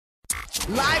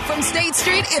Live from State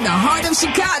Street in the heart of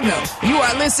Chicago, you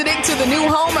are listening to the new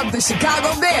home of the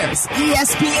Chicago Bears,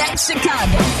 ESPN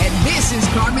Chicago. And this is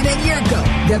Carm and Jurko,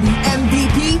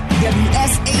 WMVP,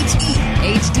 WSHE,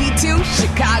 HD2,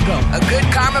 Chicago, a good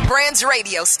Karma Brands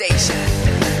radio station.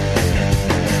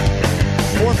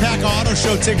 4-pack auto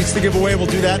show tickets to give away. We'll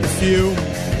do that in a few.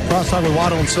 Crosstalk with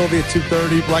Waddle and Silvy at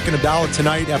 2:30. Black and Abdallah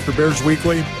tonight after Bears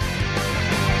Weekly.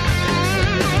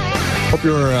 Hope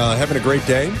you're having a great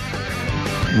day.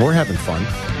 We're having fun.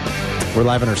 We're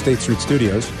live in our State Street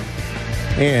studios.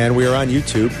 And we are on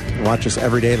YouTube. Watch us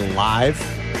every day live.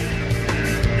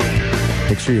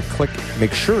 Make sure you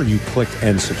click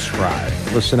and subscribe.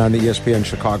 Listen on the ESPN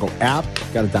Chicago app.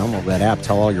 Got to download that app.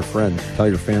 Tell all your friends. Tell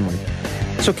your family.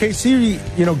 So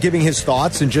KC, giving his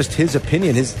thoughts and just his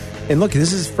opinion. And look,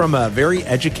 this is from a very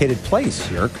educated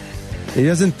place, Yerk. He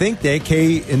doesn't think the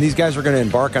AK and these guys are going to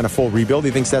embark on a full rebuild.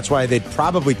 He thinks that's why they'd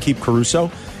probably keep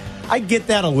Caruso. I get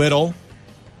that a little.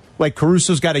 Like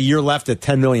Caruso's got a year left at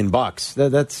 $10 million.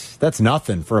 That's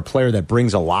nothing for a player that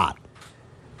brings a lot.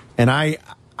 And I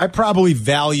probably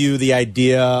value the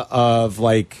idea of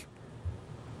like,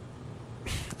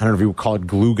 I don't know if you would call it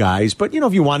glue guys, but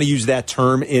if you want to use that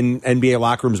term in NBA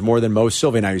locker rooms more than most.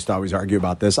 Sylvie and I used to always argue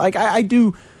about this. I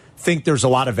do think there's a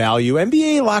lot of value.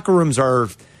 NBA locker rooms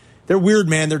they're weird,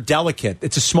 man. They're delicate.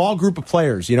 It's a small group of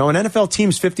players. An NFL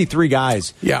team's 53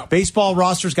 guys. Yeah. Baseball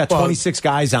roster's got 26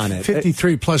 guys on it.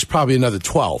 53 plus probably another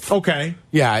 12. Okay.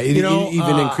 Yeah, it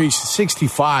even increased to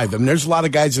 65. I mean, there's a lot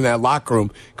of guys in that locker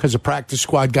room because of practice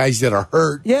squad guys that are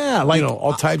hurt. Yeah, like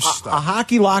all types of stuff. A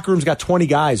hockey locker room's got 20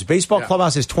 guys. Baseball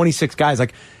clubhouse has 26 guys.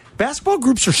 Like, basketball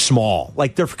groups are small.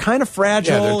 Like, they're kind of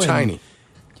fragile. Yeah, they're tiny.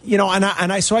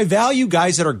 So I value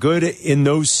guys that are good in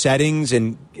those settings,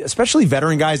 and especially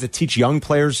veteran guys that teach young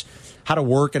players how to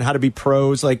work and how to be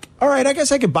pros. Like, all right, I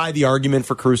guess I could buy the argument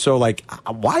for Caruso. Like,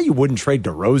 why you wouldn't trade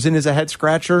DeRozan as a head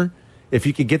scratcher if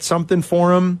you could get something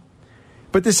for him.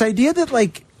 But this idea that,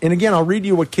 like, and again, I'll read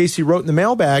you what Casey wrote in the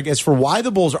mailbag. As for why the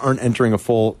Bulls aren't entering a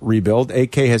full rebuild,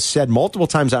 AK has said multiple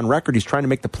times on record he's trying to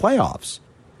make the playoffs.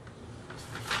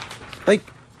 Like,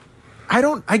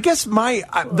 I guess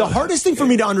the hardest thing for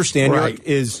me to understand right. York,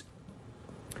 is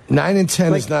 9 and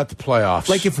 10 is not the playoffs.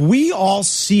 Like, if we all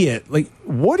see it, like,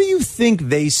 what do you think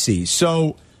they see?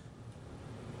 So,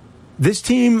 this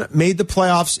team made the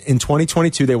playoffs in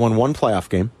 2022. They won one playoff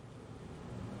game.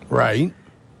 Right.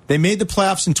 They made the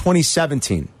playoffs in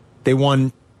 2017. They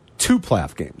won 2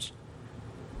 playoff games.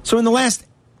 So, in the last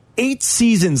 8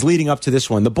 seasons leading up to this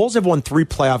one, the Bulls have won 3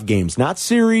 playoff games, not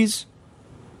series.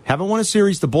 Haven't won a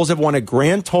series. The Bulls have won a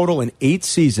grand total in 8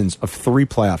 seasons of 3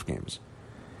 playoff games.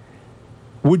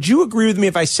 Would you agree with me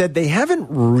if I said they haven't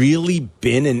really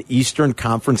been an Eastern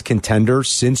Conference contender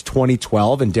since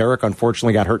 2012, and Derek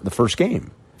unfortunately got hurt in the first game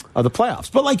of the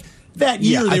playoffs? But like that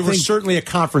year, they were certainly a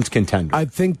conference contender. I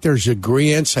think there's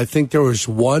agreeance. I think there was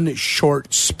one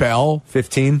short spell.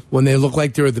 15? When they looked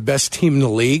like they were the best team in the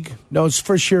league. No, it's the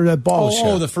first year that ball was here.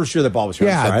 Oh, the first year that ball was here.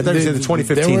 Yeah. I thought you said the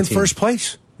 2015 They were in team. first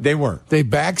place. They were. They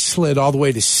backslid all the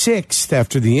way to 6th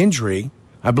after the injury.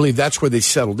 I believe that's where they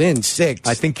settled in, 6th.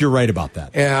 I think you're right about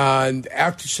that. And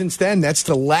since then, that's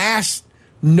the last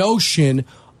notion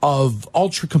of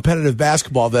ultra-competitive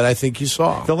basketball that I think you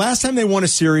saw. The last time they won a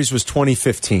series was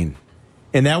 2015.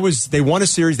 And they won a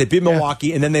series, they beat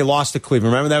Milwaukee, and then they lost to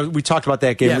Cleveland. Remember that? We talked about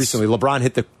that game recently. LeBron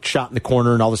hit the shot in the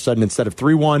corner, and all of a sudden, instead of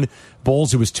 3-1,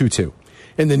 Bulls, it was 2-2.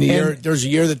 And then there's a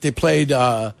year that they played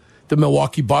the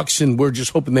Milwaukee Bucks, and we're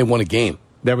just hoping they won a game.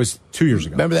 That was 2 years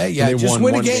ago. Remember that? Yeah, just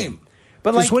win a game.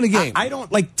 But just win a game. I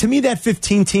don't like. To me, that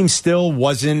 15 team still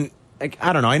wasn't. Like,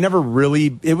 I don't know. I never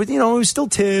really. It was. It was still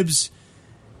Tibbs,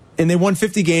 and they won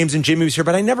 50 games, and Jimmy was here.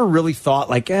 But I never really thought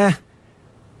like,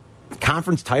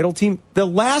 conference title team. The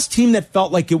last team that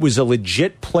felt like it was a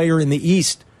legit player in the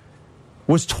East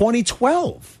was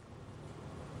 2012.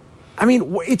 I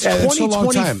mean, it's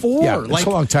 2024. Yeah, it's a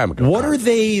long time ago. What are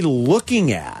they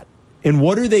looking at, and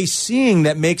what are they seeing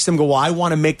that makes them go, well, I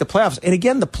want to make the playoffs? And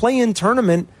again, the play-in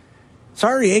tournament.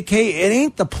 Sorry, AK, it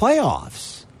ain't the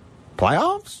playoffs.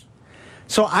 Playoffs?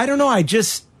 So I don't know. I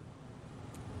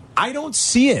don't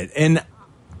see it. And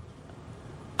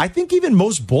I think even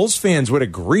most Bulls fans would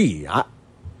agree.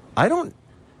 I don't,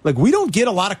 like, we don't get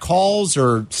a lot of calls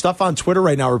or stuff on Twitter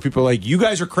right now where people are like, you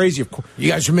guys are crazy. You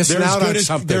guys are missing out on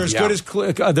something. They're as good as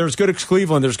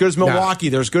Cleveland. They're as good as Milwaukee.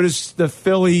 They're as good as the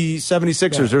Philly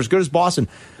 76ers. They're as good as Boston.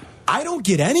 I don't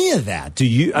get any of that. Do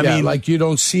you? I mean, like, you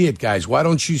don't see it, guys. Why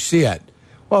don't you see it?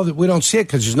 Well, we don't see it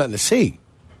because there's nothing to see.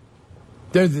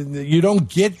 You don't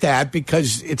get that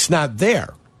because it's not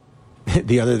there.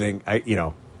 The other thing,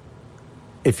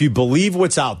 if you believe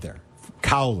what's out there,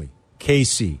 Cowley,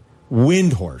 KC,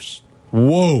 Windhorst,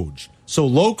 Woj. So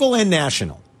local and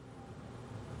national.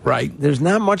 Right. There's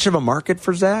not much of a market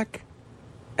for Zach.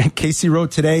 And Casey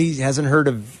wrote today he hasn't heard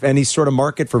of any sort of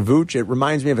market for Vooch. It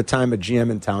reminds me of a time a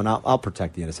GM in town. I'll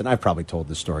protect the innocent. I've probably told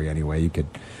this story anyway. You could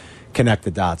connect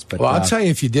the dots. But Well, I'll tell you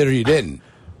if you did or you didn't.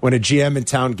 When a GM in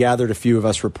town gathered a few of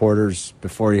us reporters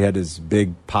before he had his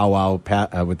big powwow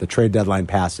with the trade deadline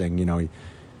passing, he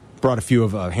brought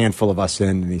a handful of us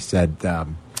in, and he said,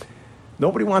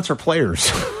 nobody wants our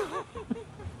players.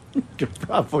 You can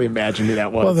probably imagine who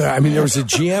that was. Well, there was a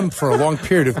GM for a long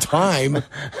period of time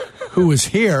who was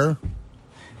here.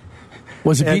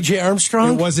 Was it B.J.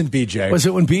 Armstrong? It wasn't B.J. Was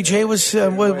it when B.J. was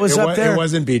up there? It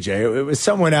wasn't B.J. It was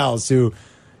someone else who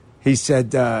he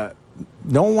said,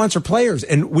 no one wants our players.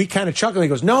 And we kind of chuckled. He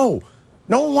goes, no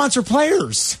one wants our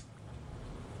players.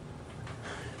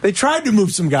 They tried to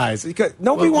move some guys.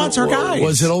 Nobody wants our guys.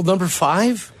 Was it old number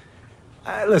 5?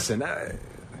 Listen,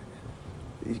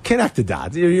 connect the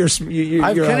dots.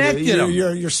 I've connected them.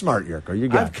 You're smart,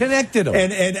 Jurko. I've connected them.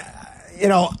 And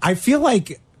I feel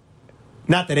like,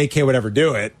 not that AK would ever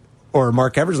do it, or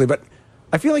Mark Eversley, but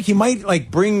I feel like he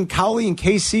might bring Cowley and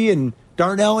KC and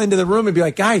Darnell into the room and be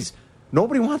like, guys,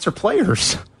 nobody wants our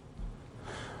players.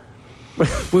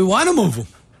 We want to move them.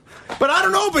 But I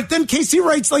don't know. But then KC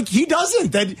writes he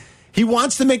doesn't. That he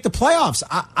wants to make the playoffs.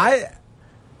 I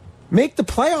make the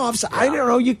playoffs. Yeah. I don't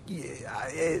know.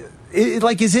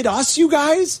 Is it us, you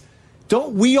guys?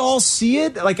 Don't we all see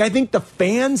it? I think the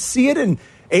fans see it. And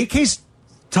AK's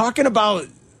talking about,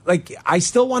 I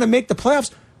still want to make the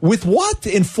playoffs. With what?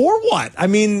 And for what? I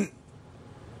mean...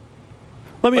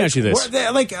 Let me ask you this.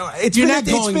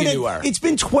 It's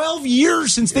been 12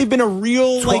 years since they've been a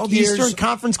real Eastern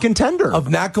Conference contender. Of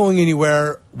not going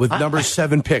anywhere with number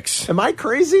 7 picks. Am I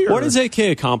crazy? What has AK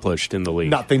accomplished in the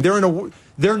league? Nothing.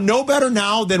 They're no better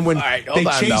now than when they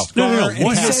chased Gar. No.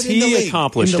 What has he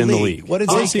accomplished in the league? What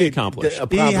has he accomplished?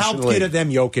 He helped get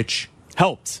them Jokic.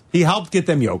 He helped get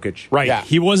them Jokic. Right. Yeah.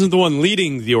 He wasn't the one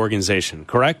leading the organization,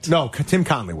 correct? No, Tim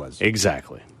Conley was.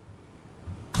 Exactly.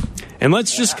 And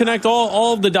let's just connect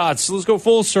all of the dots. Let's go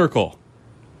full circle.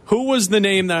 Who was the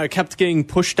name that kept getting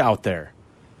pushed out there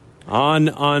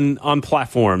on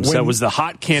platforms that was the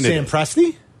hot candidate? Sam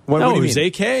Presti? No, it was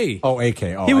AK. Oh, AK.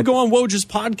 Oh, he would go on Woj's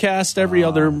podcast every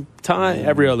other time,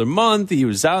 every other month. He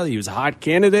was out. He was a hot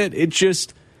candidate.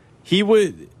 He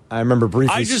would. I remember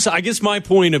briefly. I guess my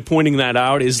point of pointing that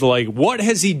out is what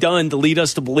has he done to lead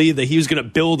us to believe that he was going to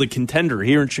build a contender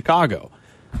here in Chicago?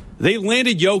 They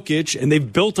landed Jokic, and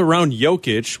they've built around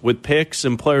Jokic with picks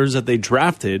and players that they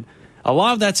drafted. A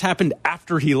lot of that's happened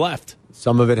after he left.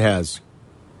 Some of it has.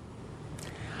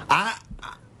 I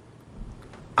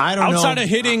don't know. Outside of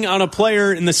hitting on a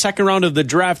player in the second round of the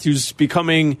draft who's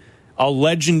becoming a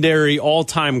legendary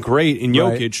all-time great in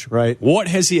Jokic, right. What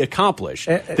has he accomplished?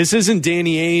 This isn't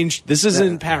Danny Ainge. This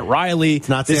isn't Pat Riley. It's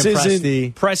not this Sam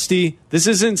isn't Presti. This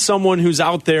isn't someone who's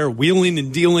out there wheeling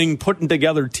and dealing, putting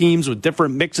together teams with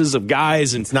different mixes of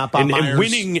guys and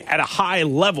winning at a high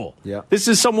level. Yeah. This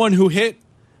is someone who hit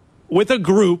with a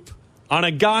group on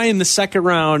a guy in the second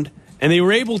round, and they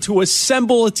were able to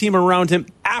assemble a team around him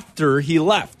after he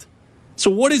left. So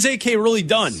what has AK really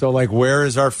done? So, where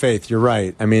is our faith? You're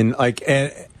right. I mean,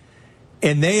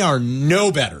 and they are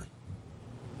no better.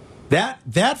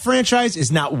 That franchise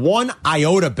is not one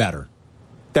iota better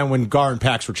than when Gar and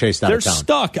Pax were chased out of town. They're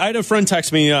stuck. I had a friend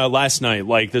text me last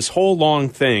night, this whole long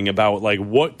thing about,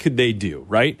 what could they do,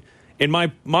 right? And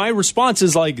my response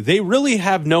is, they really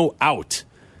have no out.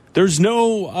 There's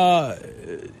no,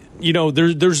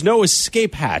 there's no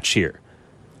escape hatch here.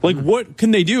 What can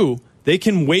they do? They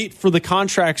can wait for the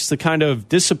contracts to kind of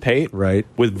dissipate, right,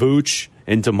 with Vooch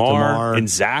and DeMar and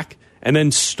Zach, and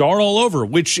then start all over,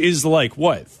 which is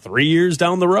 3 years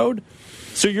down the road?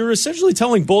 So you're essentially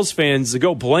telling Bulls fans to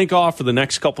go blank off for the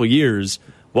next couple of years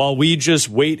while we just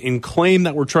wait and claim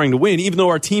that we're trying to win, even though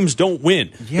our teams don't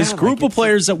win. Yeah, this group of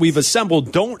players that we've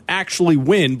assembled don't actually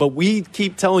win, but we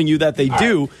keep telling you that they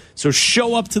do, so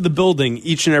show up to the building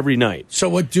each and every night. So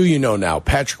what do you know now?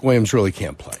 Patrick Williams really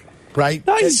can't play. Right?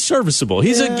 No, he's serviceable.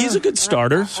 He's a good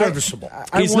starter. Serviceable.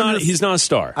 He's not a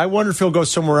star. I wonder if he'll go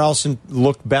somewhere else and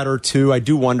look better too. I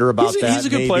do wonder about that. He's a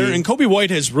good player, and Kobe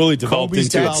White has really developed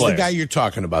into a player. That's the guy you're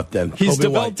talking about. Then he's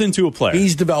developed into a player.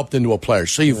 He's developed into a player.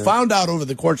 So you found out over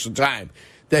the course of time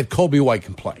that Kobe White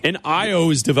can play, and Io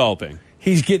is developing.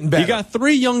 He's getting better. You got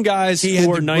 3 young guys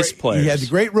who are nice players. He had the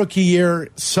great rookie year.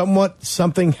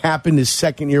 Something happened his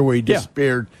second year where he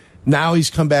disappeared. Now he's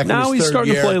come back. Now in his he's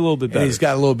starting year, to play a little bit better. And he's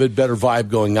got a little bit better vibe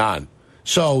going on.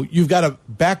 So you've got a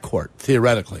backcourt,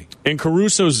 theoretically. And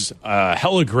Caruso's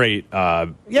hella great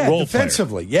role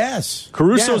defensively, player. Yes.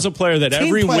 Caruso's a player that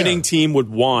every player. winning team would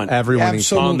want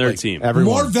on their team.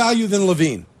 More value than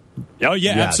Levine. Oh,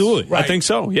 yeah, absolutely. Right. I think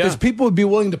so, yeah. Because people would be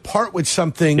willing to part with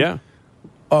something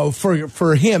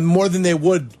for him more than they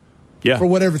would for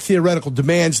whatever theoretical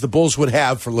demands the Bulls would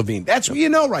have for Levine. That's what you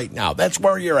know right now. That's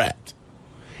where you're at.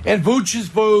 And Vooch is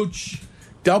Vooch.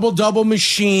 Double-double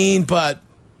machine, but...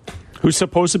 Who's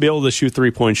supposed to be able to shoot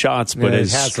three-point shots, but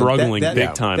is struggling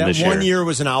big time this year. That 1 year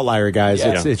was an outlier, guys.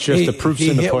 Yeah. It's just the proof's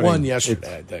in the pudding. He hit one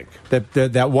yesterday, I think.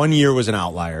 That 1 year was an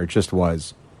outlier. It just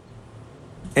was.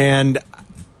 And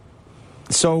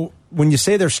so when you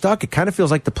say they're stuck, it kind of feels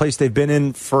like the place they've been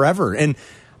in forever. And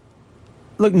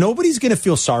look, nobody's going to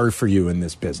feel sorry for you in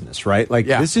this business, right? Like,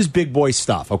 this is big boy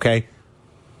stuff, okay?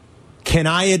 Can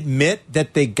I admit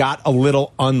that they got a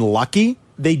little unlucky?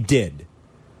 They did.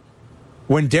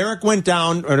 When Derek went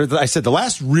down, or I said the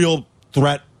last real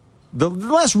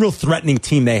threatening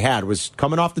team they had was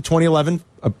coming off the 2011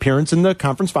 appearance in the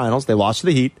conference finals. They lost to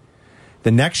the Heat.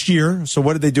 The next year, so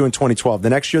what did they do in 2012? The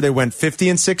next year they went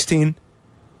 50-16.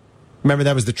 Remember,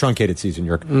 that was the truncated season,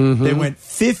 Jurk. Mm-hmm. They went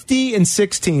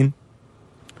 50-16,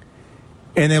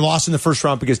 and they lost in the first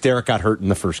round because Derek got hurt in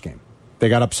the first game. They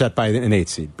got upset by an 8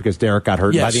 seed because Derek got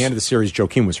hurt. Yes. By the end of the series,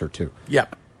 Joakim was hurt too.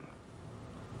 Yep.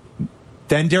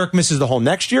 Then Derek misses the whole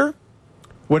next year.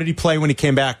 What did he play when he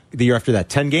came back the year after that?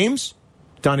 10 games?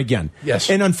 Done again. Yes.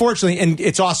 And unfortunately, and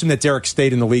it's awesome that Derek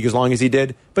stayed in the league as long as he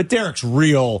did, but Derek's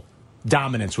real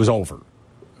dominance was over.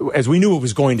 As we knew it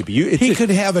was going to be. He could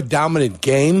have a dominant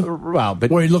game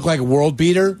where he looked like a world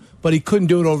beater, but he couldn't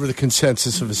do it over the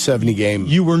consensus of a 70-game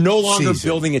You were no longer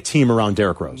building a team around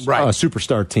Derrick Rose. Right. A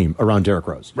superstar team around Derrick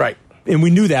Rose. Right. And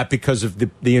we knew that because of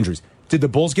the injuries. Did the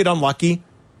Bulls get unlucky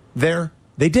there?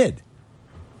 They did.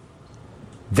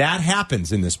 That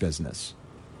happens in this business.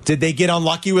 Did they get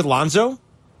unlucky with Lonzo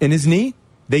and his knee?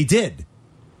 They did.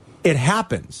 It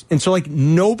happens. And so, like,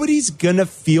 nobody's going to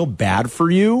feel bad for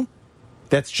you.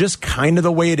 That's just kind of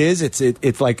the way it is.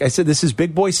 It's like I said, this is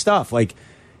big boy stuff. Like,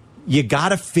 you got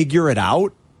to figure it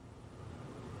out.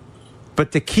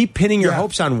 But to keep pinning your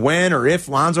hopes on when or if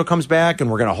Lonzo comes back and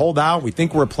we're going to hold out, we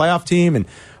think we're a playoff team, and,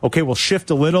 okay, we'll shift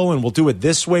a little and we'll do it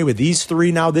this way with these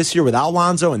three now this year without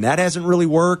Lonzo, and that hasn't really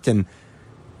worked. And,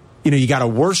 you know, you got a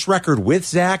worse record with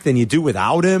Zach than you do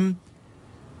without him.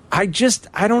 I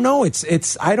don't know.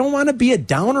 I don't want to be a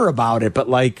downer about it, but,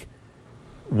 like,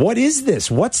 what is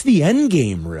this? What's the end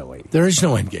game, really? There is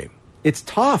no end game. It's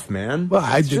tough, man. Well,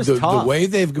 the way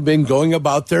they've been going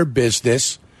about their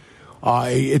business,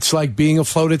 it's like being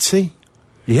afloat at sea.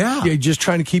 Yeah. You're just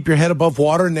trying to keep your head above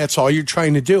water, and that's all you're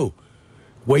trying to do.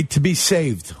 Wait to be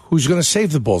saved. Who's going to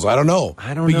save the Bulls? I don't know.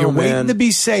 But you're waiting to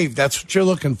be saved. That's what you're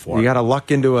looking for. You got to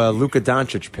luck into a Luka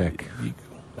Doncic pick.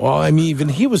 Well, I mean, even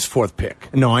he was fourth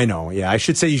pick. No, I know. Yeah, I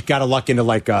should say you got to luck into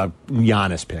like a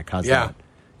Giannis pick. How's that?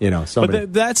 You know, somebody.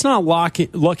 But that's not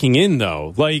lucking in,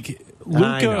 though. Like,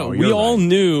 Luka, we all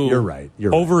knew you're right.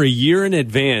 Over a year in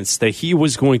advance that he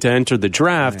was going to enter the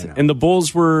draft, and the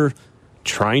Bulls were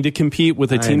trying to compete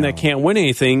with a team that can't win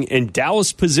anything, and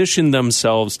Dallas positioned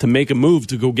themselves to make a move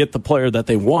to go get the player that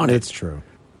they wanted. It's true.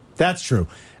 That's true.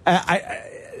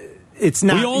 It's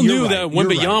not. We all knew that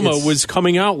Wembanyama was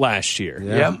coming out last year.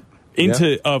 Yeah.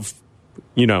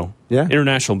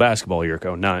 International basketball,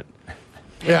 Jurko, not.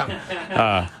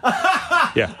 Yeah.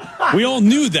 We all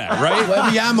knew that, right?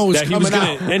 Wembanyama was that he was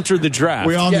going to enter the draft.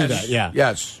 We all knew that. Yeah.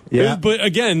 Yes. Yeah. But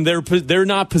again, they're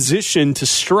not positioned to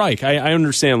strike. I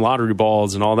understand lottery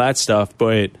balls and all that stuff,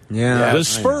 but the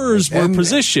Spurs were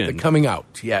positioned. Coming out.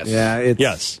 Yes. Yeah.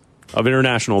 Yes. Of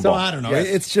international ball. I don't know. Yes.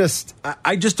 It's just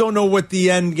I just don't know what the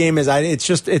end game is.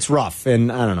 It's rough,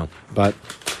 and I don't know, but.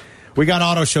 We got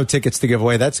auto show tickets to give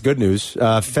away. That's good news.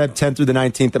 Feb 10th through the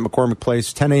 19th at McCormick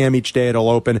Place. 10 a.m. each day it'll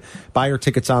open. Buy your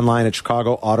tickets online at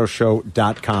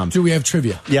ChicagoAutoShow.com. Do we have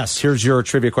trivia? Yes, here's your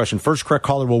trivia question. First correct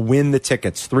caller will win the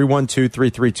tickets.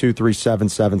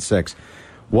 312-332-3776.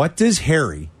 What does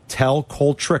Harry tell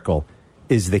Cole Trickle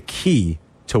is the key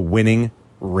to winning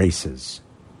races?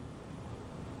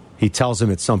 He tells him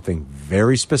it's something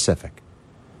very specific.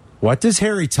 What does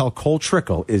Harry tell Cole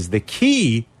Trickle is the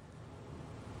key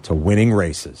to winning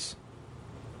races?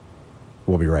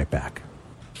 We'll be right back.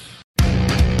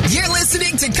 You're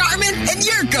listening to Carmen and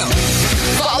Jurko.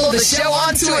 Follow the show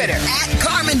on Twitter at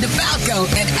Carmen DeFalco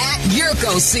and at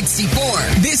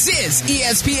Jurko64. This is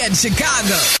ESPN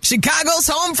Chicago, Chicago's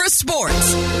home for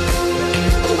sports.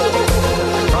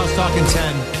 Crosstalk in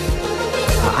 10.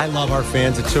 I love our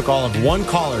fans. It took all of one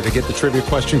caller to get the trivia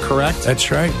question correct.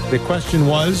 That's right. The question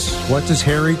was, what does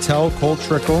Harry tell Cole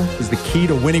Trickle is the key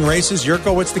to winning races?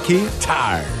 Yurko, what's the key?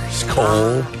 Tires,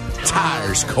 Cole.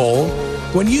 Tires, Cole.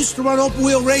 When you used to run open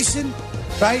wheel racing,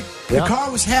 right? Yeah. The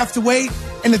car was half the weight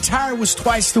and the tire was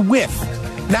twice the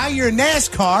width. Now you're in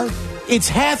NASCAR, it's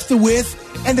half the width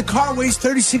and the car weighs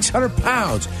 3,600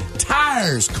 pounds.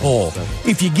 Tires, Cole.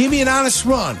 If you give me an honest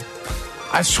run,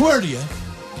 I swear to you,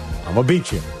 I'm going to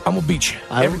beat you. I'm going to beat you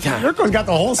every time. Yurko's got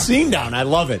the whole scene down. I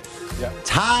love it. Yeah.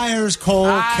 Tires, Cole.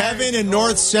 Kevin in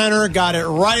North Center got it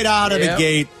right out of the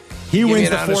gate. He wins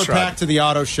the 4-pack to the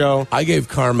auto show. I gave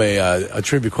Carm a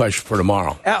trivia question for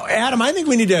tomorrow. Adam, I think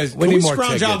we need to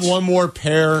scrounge out one more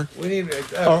pair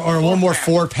or one more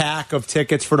 4-pack of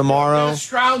tickets for tomorrow.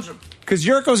 Scrounge them. Because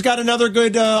Yurko's got another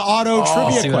good auto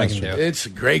trivia question. It's a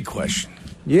great question.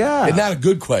 Yeah. It's not a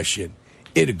good question.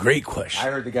 It's a great question. I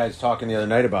heard the guys talking the other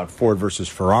night about Ford versus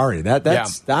Ferrari.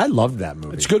 I loved that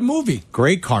movie. It's a good movie.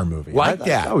 Great car movie.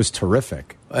 That was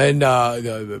terrific. And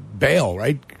Bale,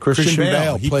 right? Christian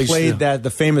Bale. He played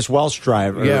the famous Welsh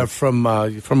driver. Yeah, from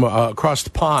across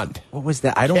the pond. What was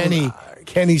that? I don't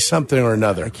Kenny something or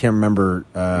another. I can't remember.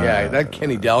 That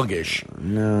Kenny Dalglish.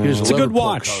 No. It's a good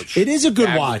watch. Coach. It is a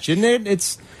good watch, isn't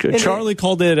it? Charlie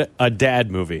called it a dad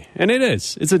movie, and it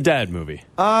is. It's a dad movie.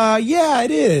 Yeah,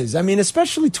 it is. I mean,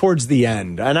 especially towards the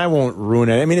end, and I won't ruin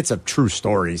it. I mean, it's a true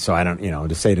story, so I don't,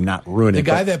 to say to not ruin it. The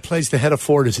guy that plays the head of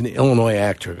Ford is an Illinois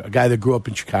actor, a guy that grew up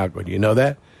in Chicago. Do you know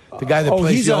that? The guy that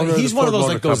plays the owner he's of the one of Ford those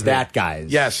Motor Company. that guys.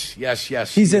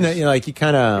 Yes. He's in he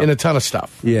kind of in a ton of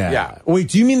stuff. Yeah. Wait,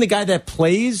 do you mean the guy that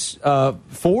plays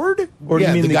Ford, or do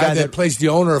you mean the guy that plays the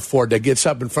owner of Ford that gets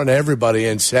up in front of everybody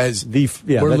and says, "We're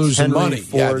losing Henry money"?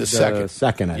 Ford, the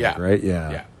second, I think, right?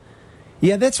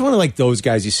 Yeah, that's one of those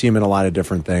guys. You see him in a lot of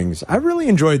different things. I really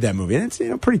enjoyed that movie, and it's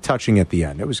pretty touching at the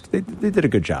end. It was they did a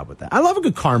good job with that. I love a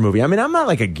good car movie. I mean, I'm not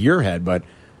like a gearhead, but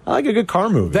I like a good car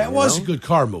movie. That was a good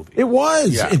car movie. It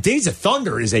was. Yeah. And Days of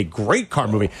Thunder is a great car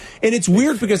movie. And it's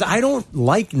weird because I don't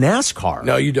like NASCAR.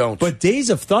 No, you don't. But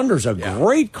Days of Thunder is a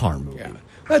great car movie. Yeah.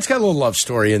 It's got a little love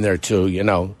story in there, too,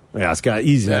 Yeah, it's got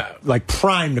like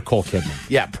prime Nicole Kidman.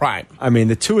 Yeah, prime. I mean,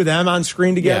 the two of them on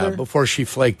screen together. Yeah, before she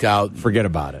flaked out. Forget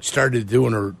about it. Started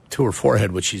doing her to her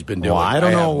forehead, what she's been doing. Well, I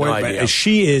don't know. No idea.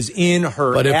 She is in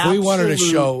her But if we wanted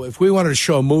to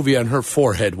show a movie on her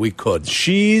forehead, we could.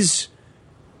 She's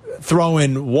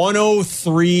throwing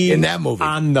 103 in that movie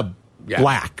on the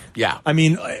black. Yeah. I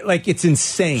mean, like, it's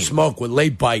insane. Smoke with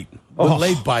late bite.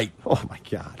 Late bite. Oh, my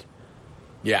God.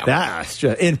 Yeah. That's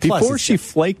just, and before she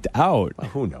flaked out.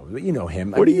 Who knows? You know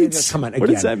him. What do you come on? What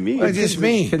does that mean? What does this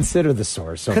mean? Consider the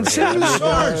source. Consider the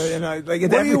source.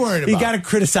 What are you worried about? You got to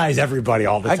criticize everybody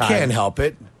all the time. I can't help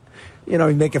it.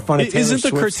 Making fun of Taylor Isn't the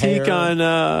Swift's critique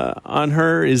hair. on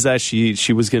her is that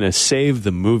she was going to save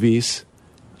the movies?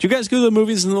 Did you guys go to the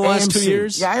movies in the last 2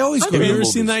 years? Yeah, I always go to Have the you ever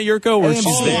movies. seen that, Yurko, where AMC.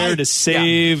 she's there to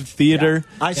save theater,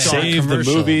 I saw save the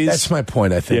commercial. movies? That's my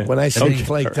point, I think. Yeah. When I say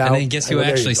flaked out. And then guess who there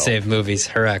you actually go. saved movies?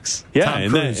 Her ex. Yeah, Tom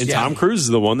and Cruise. Tom Cruise is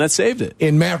the one that saved it.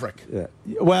 In Maverick. Yeah.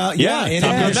 Well, Yeah, and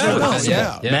Top Gun Mission Maverick. Impossible.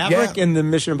 Yeah. Maverick and the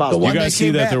Mission Impossible. The You one guys that see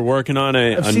came that back. they're working on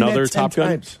I've seen another that 10 Top Gun?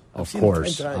 times. I've Of seen it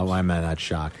course. 10 times. Oh, I'm not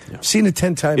shocked. I've seen it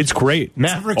 10 times. It's great.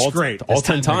 Maverick's great. All This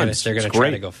time 10 times. They're going to It's try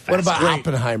great. to go fast. What about Great.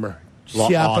 Oppenheimer? See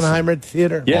Awesome. Oppenheimer at the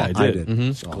theater? Yeah, I I did. did.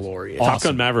 It's glorious. Top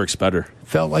Gun Maverick's better.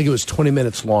 Felt like it was 20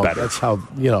 minutes long. Better. That's how,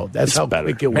 It's how better.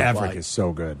 quick it went Maverick by. is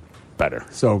so good. Better.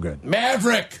 So good.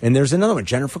 Maverick! And there's another one.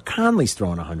 Jennifer Connelly's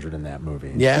throwing 100 in that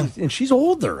movie. Yeah. And she's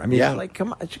older. I mean, Yeah. like,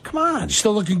 come on.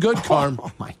 Still looking good, Carm.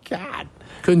 Oh, my God.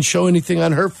 Couldn't show anything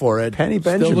on her forehead. Penny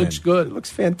Benjamin. Still looks good. It looks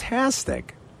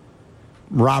fantastic.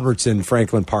 Robert's in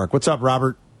Franklin Park. What's up,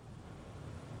 Robert?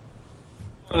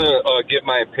 I'm going to give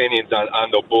my opinions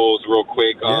on the Bulls real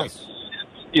quick. Yes.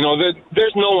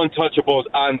 There's no untouchables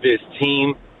on this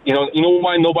team. You know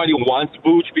why nobody wants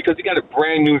Vooch? Because he got a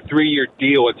brand new 3-year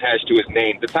deal attached to his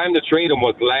name. The time to trade him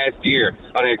was last year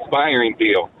on an expiring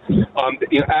deal.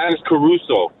 Adams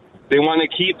Caruso, they want to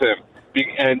keep him,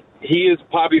 and he is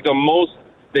probably the most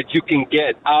that you can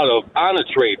get out of on a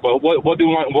trade. But what do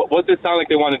you want? What does it sound like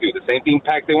they want to do? The same thing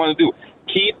Pack they want to do.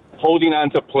 Keep holding on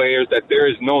to players that there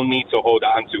is no need to hold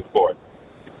on to for.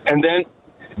 And then,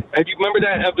 if you remember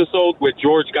that episode where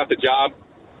George got the job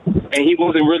and he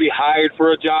wasn't really hired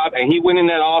for a job, and he went in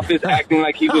that office acting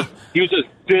like he was just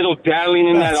diddle-daddling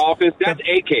in that office? That's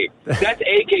AK. That's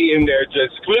AK in there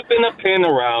just flipping a pin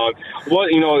around.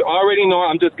 Already know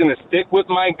I'm just going to stick with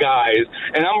my guys.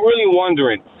 And I'm really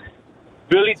wondering,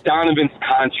 Billy Donovan's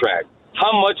contract,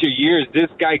 how much a year is this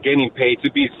guy getting paid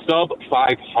to be sub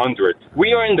 500?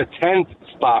 We are in the 10th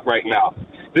spot right now.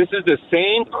 This is the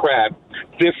same crap,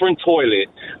 different toilet,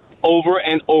 over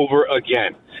and over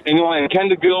again. And, and Ken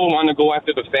DeGill want to go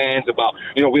after the fans about,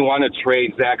 we want to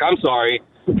trade Zach. I'm sorry.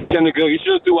 Ken DeGill, you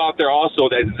should have threw out there also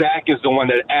that Zach is the one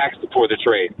that asked for the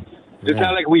trade. It's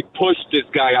not like we pushed this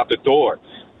guy out the door.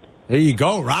 There you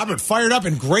go. Robert fired up,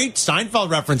 and great Seinfeld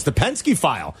reference, the Penske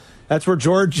file. That's where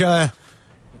George had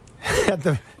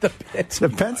the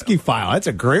Penske file. That's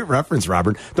a great reference,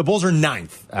 Robert. The Bulls are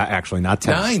 9th, actually, not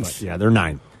 10th. 9th? Yeah, they're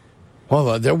 9th.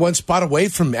 Well, they're one spot away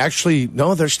from they're still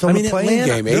in the playing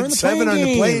game. 8-7 on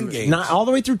the playing game. Not all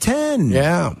the way through 10.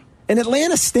 Yeah. And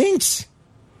Atlanta stinks.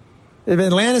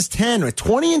 Atlanta's 10. With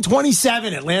 20 and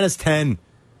 27, Atlanta's 10.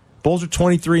 Bulls are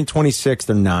 23 and 26.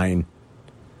 They're 9.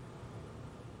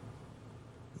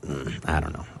 I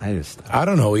don't know. I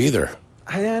don't know either.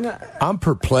 I'm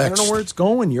perplexed. I don't know where it's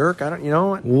going, Yerk.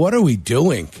 What are we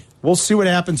doing? We'll see what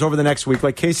happens over the next week.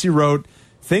 Like Casey wrote,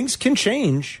 things can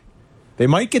change. They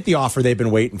might get the offer they've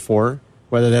been waiting for,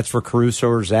 whether that's for Caruso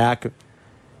or Zach.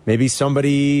 Maybe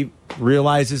somebody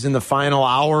realizes in the final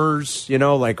hours,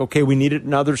 okay, we needed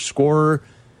another scorer.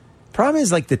 Problem is,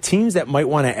 the teams that might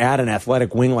want to add an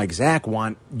athletic wing like Zach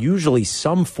want usually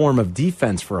some form of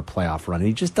defense for a playoff run, and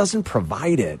he just doesn't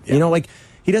provide it. Yeah.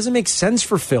 He doesn't make sense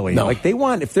for Philly. No. If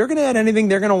they're going to add anything,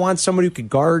 they're going to want somebody who could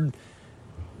guard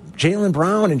Jaylen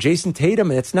Brown and Jason Tatum,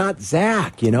 and it's not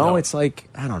Zach, No. It's I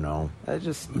don't know.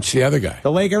 It's the other guy.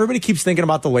 Everybody keeps thinking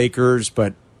about the Lakers,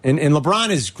 but and LeBron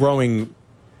is growing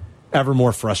ever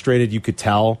more frustrated, you could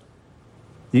tell.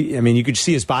 You could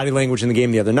see his body language in the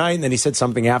game the other night, and then he said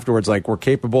something afterwards we're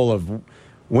capable of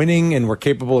winning and we're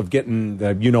capable of getting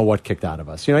the what kicked out of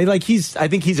us. I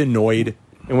think he's annoyed.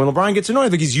 And when LeBron gets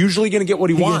annoyed, he's usually going to get what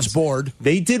he wants. Gets bored.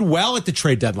 They did well at the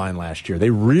trade deadline last year. They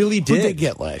really did. What did they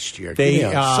get last year?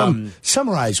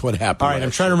 Summarize what happened. All right,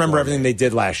 I'm trying to remember everything they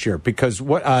did last year because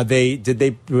what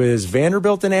was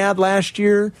Vanderbilt an ad last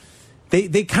year?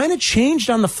 They kind of changed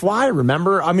on the fly.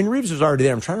 Remember? Reeves was already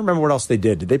there. I'm trying to remember what else they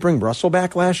did. Did they bring Russell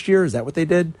back last year? Is that what they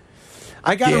did?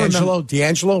 I got to remember.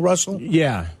 D'Angelo Russell.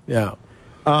 Yeah.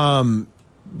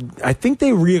 I think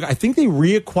they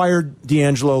reacquired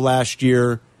D'Angelo last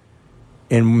year,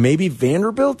 and maybe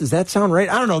Vanderbilt. Does that sound right?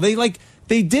 I don't know.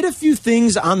 They did a few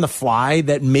things on the fly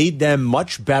that made them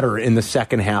much better in the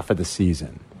second half of the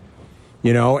season.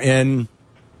 And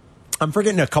I'm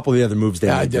forgetting a couple of the other moves they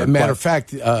made. Matter of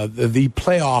fact, the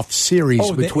playoff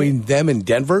series between them and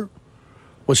Denver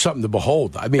was something to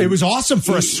behold. It was awesome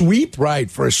for a sweep.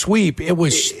 Right, for a sweep, it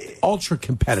was ultra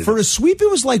competitive. For a sweep, it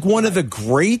was one of the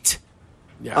great.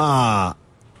 Yeah.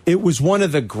 It was one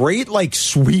of the great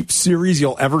sweep series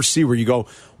you'll ever see where you go,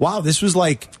 wow, this was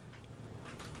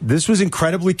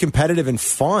incredibly competitive and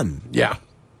fun. Yeah.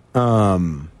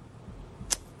 I'm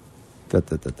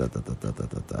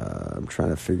trying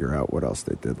to figure out what else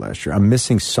they did last year. I'm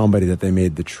missing somebody that they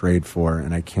made the trade for,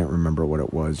 and I can't remember what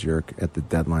it was, Yerk, at the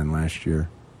deadline last year.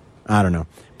 I don't know.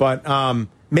 But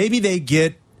maybe they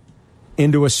get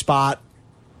into a spot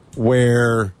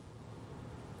where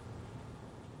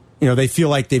they feel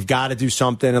like they've got to do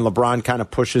something, and LeBron kind of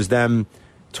pushes them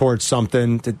towards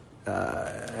something.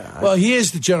 Well, he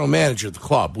is the general manager of the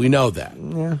club. We know that.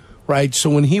 Yeah. Right? So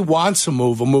when he wants a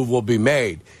move will be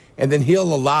made. And then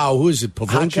he'll allow, who is it,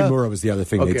 Pelinka? Hachimura was the other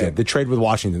thing they did. They traded with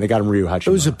Washington. They got him Ryu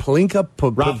Hachimura. Was it Pelinka?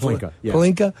 Rob Pelinka. Yes.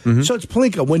 Pelinka? Mm-hmm. So it's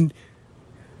Pelinka. When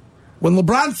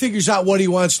LeBron figures out what he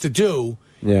wants to do,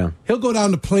 he'll go down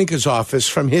to Pelinka's office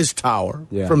from his tower,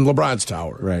 from LeBron's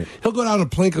tower. Right. He'll go down to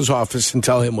Pelinka's office and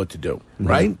tell him what to do,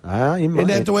 right? Isn't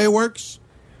that the way it works?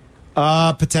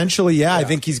 Potentially, yeah. I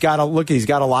think he's got a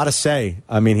lot to say.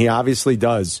 He obviously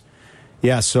does.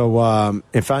 Yeah, so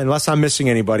unless I'm missing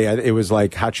anybody, it was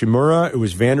Hachimura, it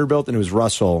was Vanderbilt, and it was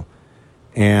Russell.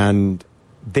 And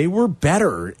they were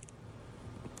better.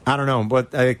 I don't know,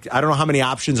 but I don't know how many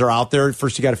options are out there.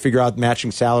 First, you got to figure out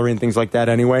matching salary and things like that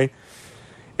anyway.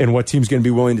 And what team's going to be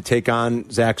willing to take on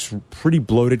Zach's pretty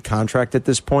bloated contract at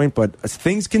this point. But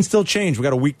things can still change. We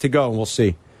got a week to go, and we'll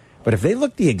see. But if they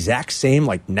look the exact same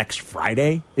next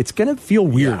Friday, it's going to feel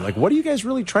weird. Yeah. What are you guys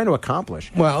really trying to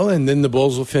accomplish? Well, and then the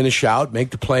Bulls will finish out,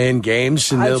 make the play-in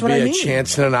games, and there'll be a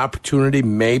chance and an opportunity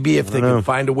maybe if they can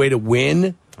find a way to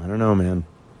win. I don't know, man.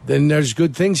 Then there's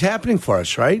good things happening for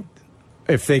us, right?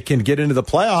 If they can get into the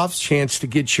playoffs. Chance to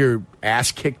get your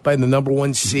ass kicked by the number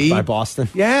 1 seed. By Boston.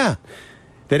 Yeah.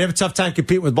 They'd have a tough time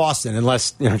competing with Boston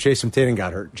unless Jason Tatum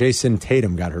got hurt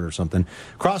or something.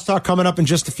 Crosstalk coming up in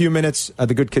just a few minutes.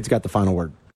 The good kids got the final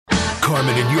word.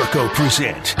 Carmen and Jurko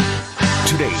present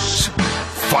today's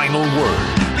final word.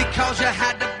 Because you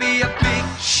had to be a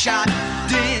big shot,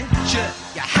 did you?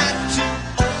 You had to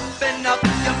open up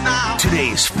your mouth.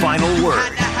 Today's final word.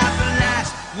 Had to happen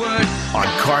last word. On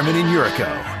Carmen and Jurko.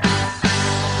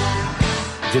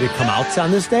 Did it come out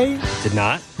on this day? Did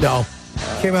not. No.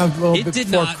 Came out a little bit It did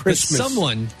before not, Christmas. but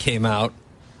someone came out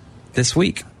this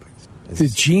week.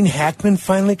 Did Gene Hackman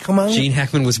finally come out? Gene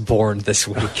Hackman was born this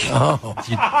week. Oh.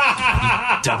 You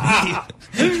dummy.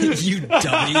 You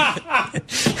dummy.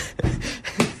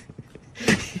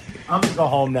 I'm going to go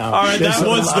home now. All right, that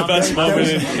was the best moment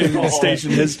in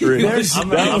station history. I'm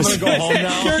going to go home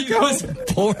now. He was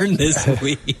born this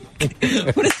week.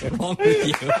 What is wrong with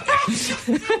you?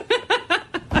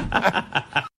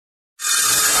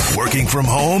 Working from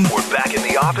home? We're back in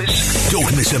the office? Don't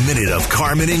miss a minute of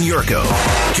Carmen and Jurko.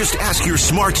 Just ask your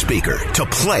smart speaker to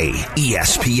play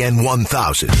ESPN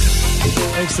 1000.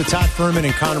 Thanks to Todd Furman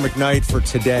and Connor McKnight for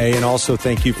today. And also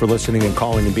thank you for listening and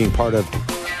calling and being part of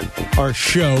our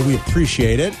show. We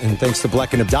appreciate it. And thanks to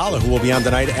Bleck and Abdallah, who will be on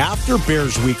tonight after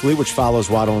Bears Weekly, which follows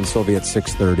Waddle and Silvy at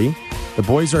 6:30. The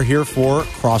boys are here for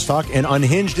Crosstalk, and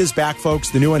Unhinged is back, folks.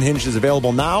 The new Unhinged is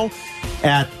available now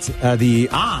at the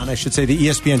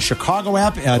ESPN Chicago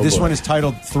app. This one is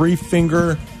titled Three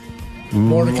Finger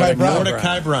Mordecai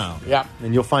Brown. Yeah.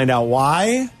 And you'll find out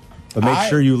why, but make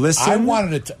sure you listen. I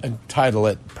wanted to title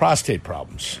it Prostate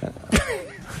Problems.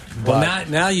 Well,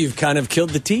 now you've kind of killed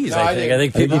the tease, I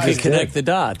think people can connect the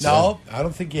dots. No, I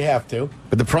don't think you have to.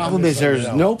 But the problem is there's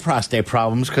no prostate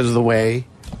problems because of the way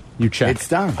you check. It's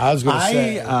done. I was going to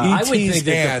say, I would think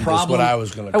that the problem. What I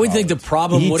was going to. I would think the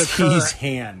problem would occur E.T.'s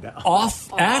hand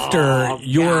after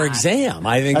your exam.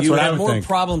 I think you would have more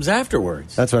problems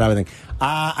afterwards. That's what I would think.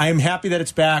 I'm happy that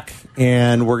it's back,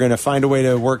 and we're going to find a way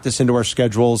to work this into our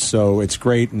schedules. So it's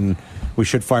great, and we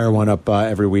should fire one up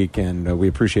every week. And we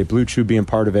appreciate Blue Chew being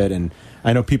part of it. And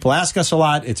I know people ask us a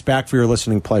lot. It's back for your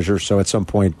listening pleasure. So at some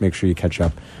point, make sure you catch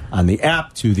up on the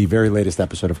app to the very latest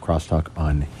episode of Crosstalk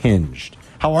Unhinged.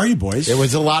 How are you, boys? It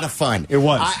was a lot of fun. It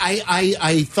was.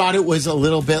 I thought it was a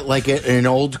little bit like an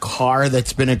old car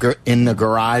that's been in the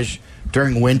garage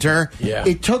during winter. Yeah.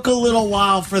 It took a little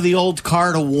while for the old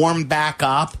car to warm back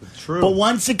up. True. But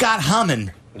once it got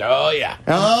humming. Oh, yeah.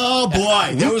 Oh,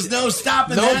 boy. There was no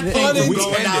stopping that thing from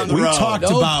going down the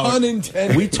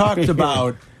road. We talked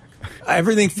about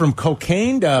everything from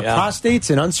cocaine to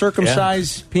prostates and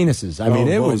uncircumcised penises. I mean,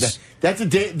 it was...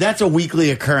 That's a weekly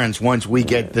occurrence once we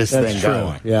get this thing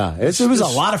going. Yeah, it was a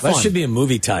lot of fun. That should be a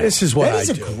movie title. This is what That is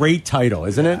a great title,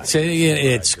 isn't it? So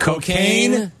it's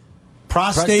cocaine,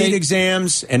 prostate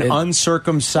exams, and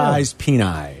uncircumcised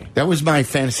peni. That was my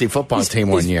fantasy football team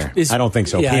one year. I don't think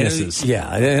so. Yeah, Penises.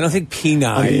 I don't think peni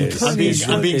I'm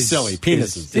being silly.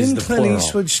 Penises. Didn't Clint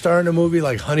Eastwood star in a movie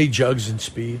like Honey, Jugs, and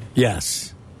Speed? Yes.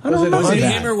 Was it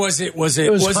him or was it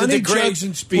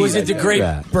the great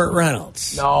Burt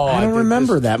Reynolds? No, I don't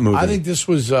remember that movie. I think this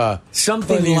was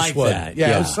something Clint like Eastwood. that.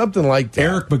 Yeah, it was something like that.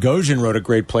 Eric Bogosian wrote a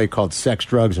great play called Sex,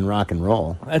 Drugs, and Rock and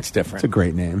Roll. That's different. It's a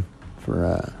great name for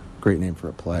a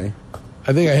play.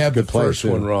 I think I have the play, first too.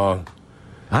 one wrong.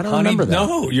 I don't remember that.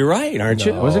 No, you're right, aren't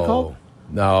you? What was it called?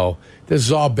 No, this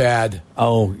is all bad.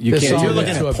 Oh, you This can't. all You're led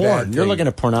looking to at a porn. bad You're thing. looking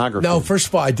at pornography. No, first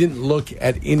of all, I didn't look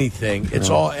at anything. It's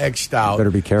all X'd out.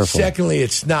 Better be careful. Secondly,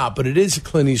 it's not, but it is a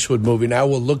Clint Eastwood movie, and I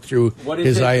will look through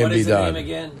his IMDb. What is the name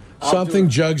again? Something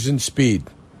Jugs and Speed.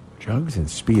 Jugs and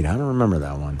Speed. I don't remember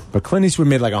that one. But Clint Eastwood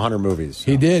made like 100 movies.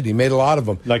 So. He did. He made a lot of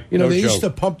them. Like, they no used to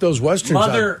joke. pump those westerns.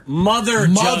 Mother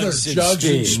Jugs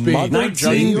and Speed. Mother Jugs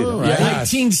and Speed.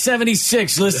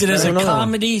 1976, listed as a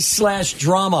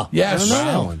comedy/drama. Yes. I don't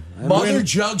know that one. Mother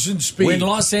Jugs and Speed. When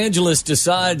Los Angeles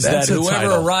decides That's that a whoever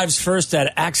title. arrives first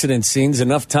at accident scenes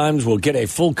enough times will get a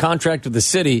full contract with the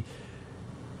city,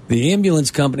 the ambulance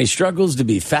company struggles to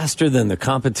be faster than the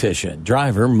competition.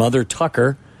 Driver, Mother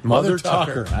Tucker. Mother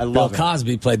Tucker. I Bill love it.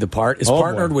 Cosby played the part. Is Oh,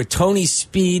 partnered boy. with Tony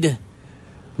Speed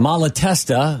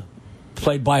Malatesta,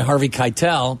 played by Harvey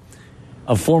Keitel,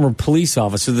 a former police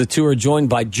officer. The two are joined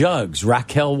by Jugs,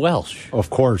 Raquel Welch. Of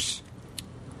course.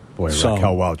 Boy, So-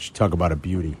 Raquel Welch. Talk about a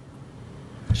beauty.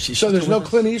 So there's no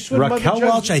Clint Eastwood? Mother Raquel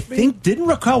Jugs Welch, and I Speed? think, didn't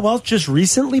Raquel Welch just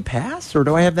recently pass? Or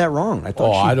do I have that wrong? I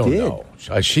thought she I don't did. know.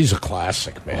 She's a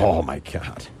classic, man. Oh, my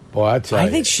God. Boy, I tell you. I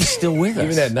think she's still with us.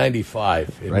 Even at 95.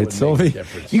 It Right, wouldn't Sylvie? make a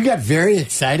difference. You got very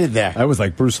excited there. That was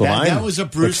like Bruce Levine. That was a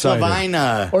Bruce Excited.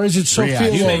 Levine. Or is it Sophia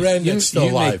reaction. Loren that's still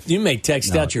alive? You may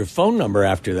text out your phone number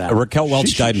after that. Raquel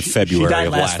Welch died in February She died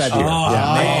of last last February. year. Oh,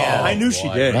 man. I knew she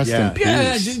did. Rest in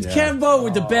peace. Yeah, can't vote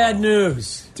with the bad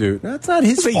news. Dude, that's not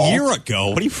his It was fault. a year ago.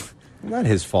 What do you? Not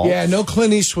his fault. Yeah, no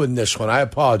Clint Eastwood in this one. I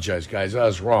apologize, guys. I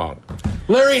was wrong.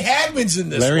 Larry Hagman's in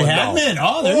this Larry one. Hagman. though.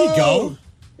 Oh, there you go.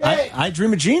 I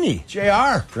Dream of Jeannie.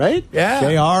 JR. Right? Yeah.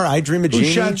 JR, I Dream of Jeannie.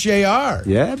 Who shot JR?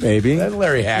 Yeah, baby. That's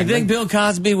Larry Hagman. You think Bill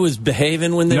Cosby was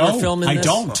behaving when they were filming this? I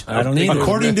don't. I don't either.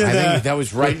 According to I think that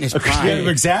was right in his prime. Yeah,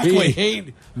 exactly. He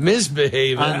ain't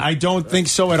misbehaving. I don't think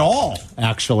so at all,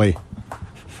 actually.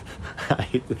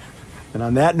 And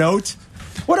on that note,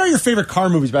 what are your favorite car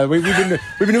movies, by the way? We've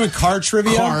been doing car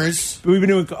trivia. Cars. We've been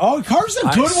doing Cars is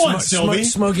a good one, Sylvie.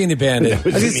 Smokey and the Bandit. I was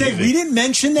going to say, we didn't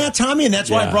mention that, Tommy, and that's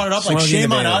why I brought it up. Like,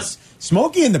 shame on us.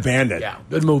 Smokey and the Bandit. Yeah,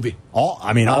 good movie. I'll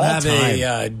have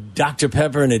a Dr.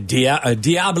 Pepper and a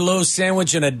Diablo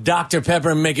sandwich and a Dr.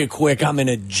 Pepper and make it quick. I'm in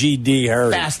a GD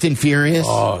hurry. Fast and Furious.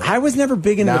 I was never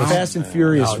big into the Fast and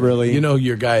Furious, really. You know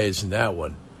your guy is in that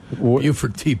one.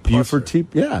 Buford T. Pusser. Buford T.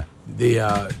 Yeah.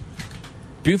 The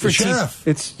Buford sheriff.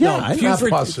 It's not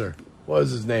Pusser. What was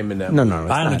his name in that? No,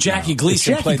 I don't know. Jackie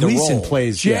Gleason played the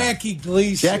role. Jackie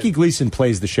Gleason. Jackie Gleason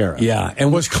plays the sheriff. Yeah,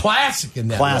 and was classic in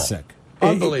that. Classic.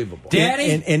 Role. Unbelievable.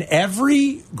 Daddy? In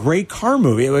every great car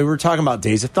movie, we were talking about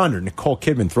Days of Thunder, Nicole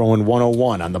Kidman throwing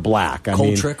 101 on the black.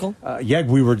 Cold Trickle? It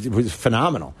was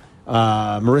phenomenal.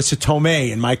 Marissa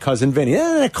Tomei and My Cousin Vinny.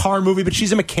 A car movie, but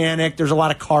she's a mechanic. There's a lot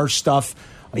of car stuff.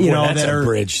 That's a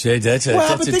bridge. That's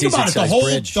a decent sized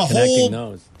bridge.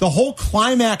 The whole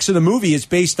climax of the movie is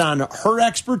based on her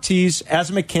expertise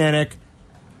as a mechanic.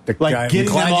 Getting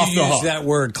them off the hook. Use that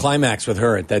word climax with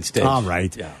her at that stage. All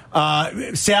right.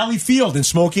 Yeah. Sally Field and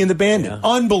Smokey and the Bandit. Yeah.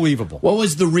 Unbelievable. What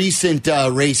was the recent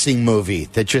racing movie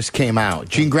that just came out?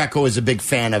 Gene Greco is a big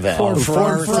fan of it. Ford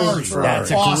Ferrari.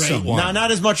 That's awesome. A great one.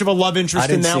 Not as much of a love interest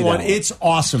in that one. It's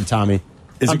awesome, Tommy.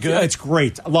 Is it good? It's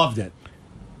great. I loved it.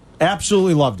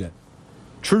 Absolutely loved it.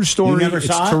 True story. You never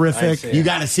saw it's terrific. You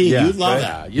got to see it. Yeah. You'd love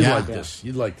it. You'd like this.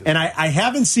 You'd like this. And I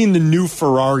haven't seen the new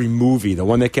Ferrari movie, the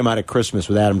one that came out at Christmas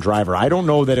with Adam Driver. I don't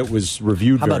know that it was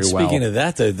reviewed very well. How about speaking of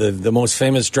that, the most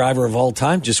famous driver of all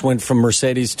time just went from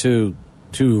Mercedes to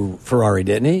Ferrari,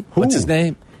 didn't he? Who? What's his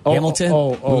name? Hamilton?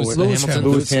 Lewis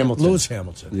Hamilton. Lewis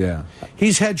Hamilton. Yeah.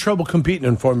 He's had trouble competing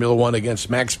in Formula One against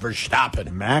Max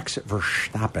Verstappen. Max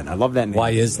Verstappen. I love that name.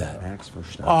 Why is that? Max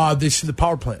Verstappen. They see the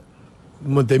power plant.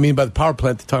 What they mean by the power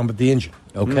plant, they're talking about the engine.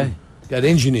 Okay. Got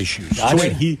engine issues.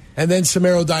 And then some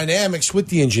aerodynamics with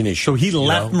the engine issues. So he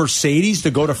left Mercedes to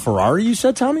go to Ferrari, you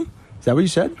said, Tommy? Is that what you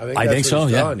said? I think so,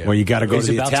 yeah. Well, you got to go to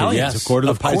the Italians. Go to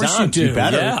the Paisans. You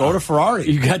better go to Ferrari.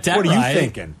 You got that right. What are you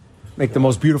thinking? Make the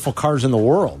most beautiful cars in the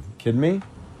world. Kidding me?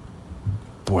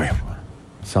 Boy,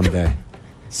 someday.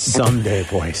 Someday,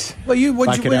 boys. Well,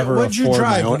 what'd you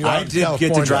drive? I did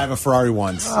get to drive a Ferrari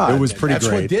once. It was pretty great. That's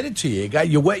what did it to you.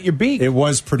 You wet your beak. It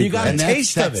was pretty great. You got a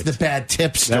taste of it. That's the bad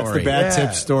tip story. That's the bad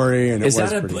tip story. And is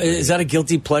that a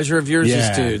guilty pleasure of yours?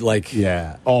 Yeah. Just to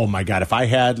Yeah. Oh my God!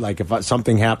 If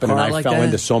something happened and I fell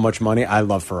into so much money, I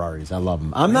love Ferraris. I love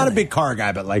them. I'm not a big car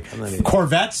guy, but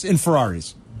Corvettes and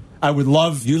Ferraris. I would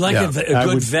love. You like a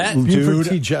good vet? Buford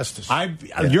T. Justice.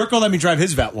 Yurko let me drive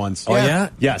his vet once. Oh, yeah?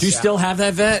 Yes. Do you still have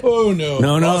that vet? Oh, no.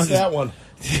 No. Lost that one.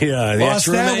 Yeah, lost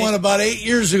that one about 8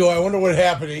 years ago. I wonder what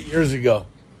happened 8 years ago.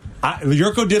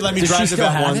 Yurko did let me drive the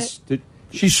vet once.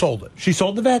 She sold it. She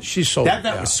sold the vet? She sold that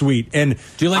vet was sweet. And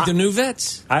do you like the new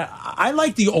vets? I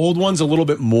like the old ones a little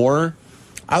bit more.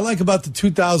 I like about the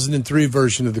 2003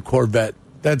 version of the Corvette.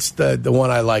 That's the one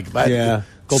I like. If I had to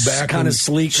go back kind of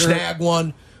sleeker. Snag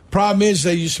one. Problem is,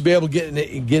 they used to be able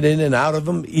to get in and out of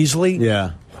them easily.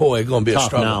 Yeah. Boy, it's going to be tough a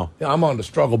struggle. Now. Yeah, I'm on the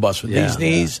struggle bus with these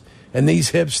knees and these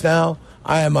hips now.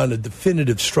 I am on a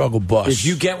definitive struggle bus. If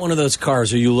you get one of those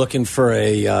cars, are you looking for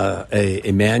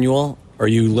a manual? Or are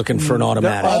you looking for an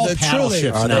automatic? They're all paddle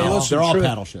shifts now. They're all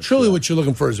paddle shifts. Truly, what you're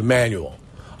looking for is a manual.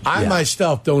 I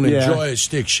myself don't enjoy a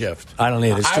stick shift. I don't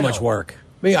either. It's too much work.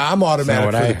 Me, I'm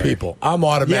automatic for the people. I'm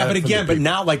automatic. Yeah, but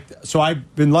now, so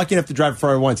I've been lucky enough to drive a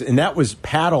Ferrari once, and that was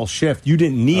paddle shift. You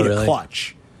didn't need a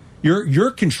clutch. You're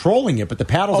controlling it, but the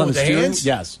paddle's on the steering. Hands?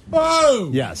 Yes.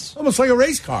 Whoa. Yes. Almost like a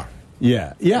race car.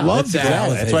 Yeah. Love that.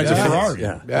 That's why it's a Ferrari.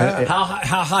 Yeah.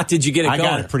 How hot did you get it going? I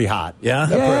got it pretty hot. Yeah?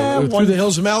 Through the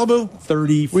hills of Malibu?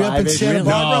 35. We up in Santa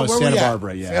Barbara? No, Santa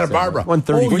Barbara, yeah. Santa Barbara.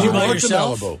 130. Were you by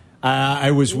yourself? Malibu? I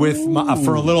was with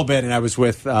for a little bit, and I was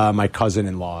with my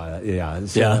cousin-in-law.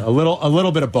 A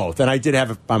little bit of both, and I did have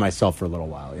it by myself for a little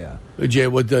while. Yeah, Jay,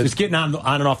 just getting on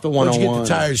and off the 101. What'd you get the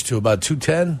tires to? About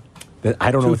 210? I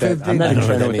don't know what that. I'm not even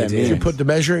sure what that means. Did you put the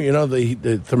measure? You know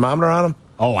the thermometer on them?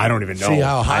 Oh, I don't even know. See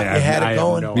how hot you had it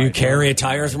going? Do you carry a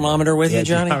tire thermometer with you,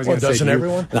 Johnny? Well, doesn't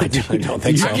everyone? I don't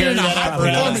think so.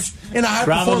 In a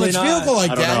high-performance vehicle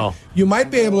like that, you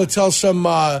might be able to tell some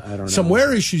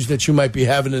wear issues that you might be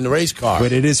having in the race car.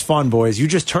 But it is fun, boys. You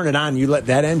just turn it on, you let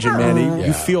that engine, man,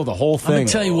 you feel the whole thing. I'm going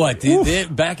to tell you what,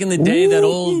 back in the day, that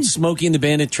old Smokey and the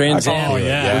Bandit Trans Am with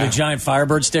a giant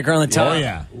Firebird sticker on the top. Oh,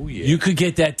 yeah. You could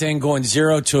get that thing going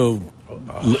 0 to,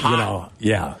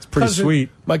 it's pretty sweet.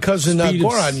 My cousin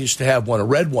Goran used to have one, a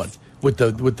red one with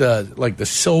the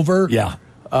silver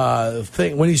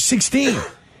thing when he's 16.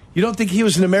 You don't think he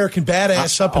was an American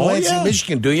badass up in Lansing,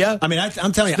 Michigan, do you? I mean,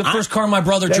 I'm telling you, the first car my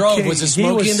brother drove was a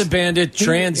Smokey and the Bandit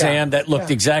Trans Am that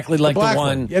looked exactly like the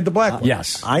one. Yeah, the black one.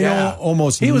 Yes. I know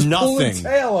almost he was nothing. Pulling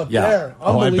tail up there.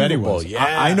 Oh, I bet he was. Yeah.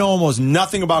 I know almost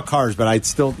nothing about cars, but I'd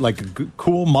still like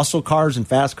cool muscle cars and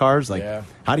fast cars. Like,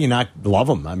 how do you not love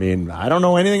them? I mean, I don't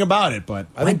know anything about it, but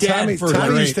I think Tommy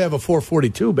used to have a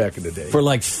 442 back in the day. For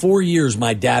like 4 years,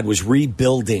 my dad was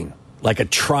rebuilding like a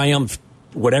Triumph,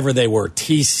 whatever they were,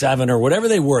 T7 or whatever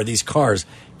they were, these cars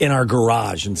in our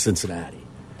garage in Cincinnati.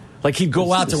 Like he'd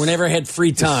go out there whenever I had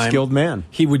free time. Skilled man.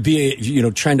 He would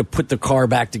be, trying to put the car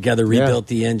back together, rebuilt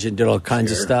the engine, did all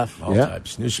kinds of stuff. All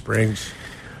types, new springs.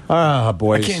 Ah,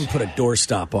 boys. I can't even put a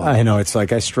doorstop on. I know, it's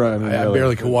like I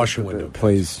barely can wash a window.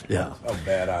 Please. Yeah. How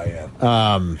bad I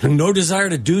am. No desire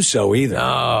to do so either. No,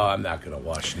 I'm not going to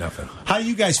wash nothing. How are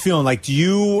you guys feeling? Like, do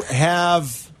you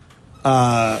have...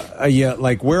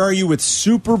 where are you with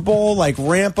Super Bowl? Like,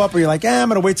 ramp up? Or you're like, I'm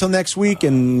going to wait till next week,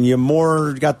 and you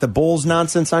more got the Bulls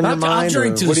nonsense on your mind? I'll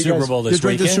drink to the Super Bowl this weekend. You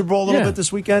drink the Super Bowl a little bit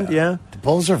this weekend? Yeah. The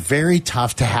Bulls are very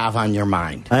tough to have on your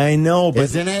mind. I know, but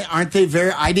isn't it? Aren't they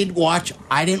very? I didn't watch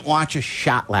a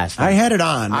shot last night. I had it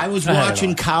on. I was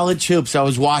watching college hoops. I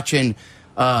was watching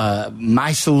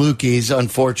my Salukis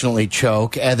unfortunately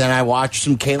choke, and then I watched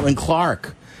some Caitlin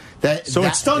Clark. It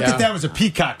stunk that was a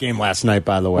Peacock game last night,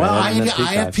 by the way. Well, I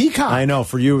have Peacock. I know,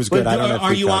 for you it was good. But, I don't have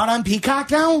Peacock. Are you out on Peacock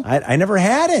now? I never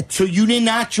had it. So you did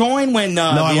not join when No,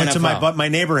 I went NFL. to my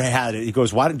neighbor had it. He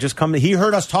goes, why don't just come? He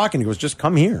heard us talking. He goes, just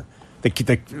come here.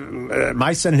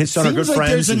 My son and his son are good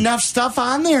friends. There's enough stuff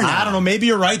on there now. I don't know. Maybe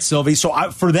you're right, Sylvie.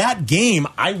 So for that game,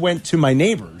 I went to my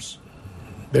neighbor's.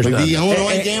 The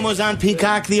Illinois game was on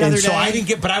Peacock the other day. So I didn't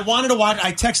get, but I wanted to watch.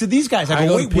 I texted these guys. I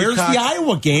go, wait, where's the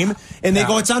Iowa game? And they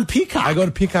go, it's on Peacock. I go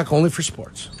to Peacock only for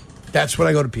sports. That's what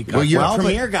I go to Peacock. Well, you're a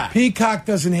premier guy. Peacock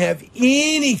doesn't have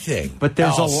anything. But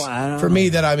there's else for me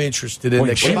that I'm interested in. What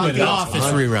about the Office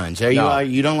reruns?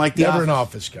 You don't like the Never Office? an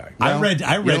Office guy. No? I read.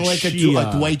 You don't like a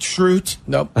Dwight Schrute?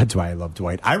 Nope. That's why I love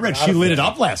Dwight. I read she lit it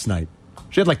up last night.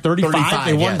 She had like 35.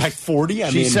 They won by 40.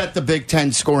 She set the Big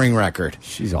Ten scoring record.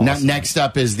 She's awesome. Next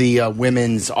up is the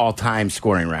women's all-time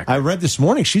scoring record. I read this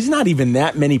morning she's not even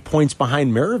that many points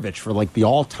behind Maravich for like the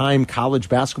all-time college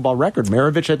basketball record.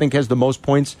 Maravich, I think, has the most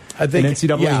points in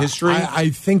NCAA history. I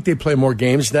think they play more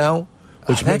games now.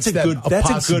 Which that's makes a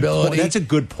possibility. That's a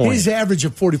good point. His average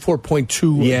of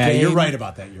 44.2. Yeah, you're right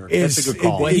about that. That's a good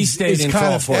call. Well, he stayed in for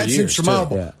all 4 years. That's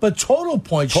insurmountable. Yeah. But total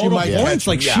points, she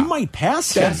might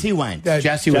pass him. Jesse went.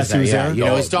 Jesse was there. You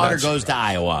know, his daughter goes to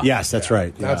Iowa. Yes, that's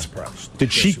right. Not surprised.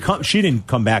 Did she come? She didn't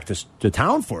come back to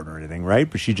town for it or anything, right?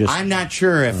 But she just. I'm not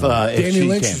sure if Danny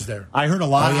Lynch came. is there. I heard a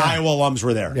lot of Iowa alums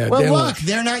were there. Yeah, well, look,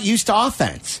 they're not used to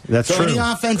offense. That's true. Any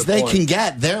offense they can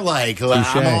get, they're like,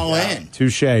 I'm all in.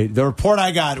 Touche. The report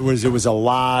I got was it was a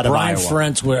lot of Brian Iowa.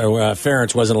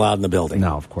 Ferentz wasn't allowed in the building.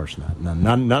 No, of course not.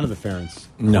 None of the Ferentz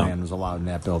clan was allowed in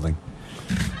that building.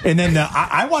 And then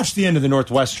I watched the end of the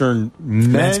Northwestern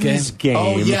men's game.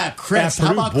 Oh, yeah, Chris.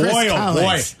 How about Chris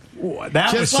Collins? Boy.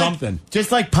 That was something.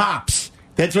 Just like Pops.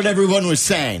 That's what everyone was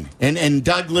saying. And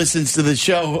Doug listens to the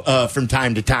show from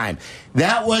time to time.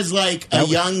 That was like a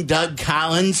young Doug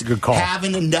Collins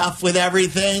having enough with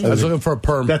everything. I was looking for a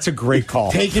perm. That's a great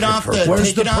call. Taking off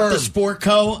the sport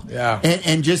coat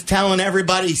and just telling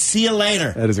everybody, see you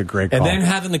later. That is a great call. And then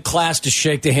having the class to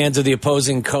shake the hands of the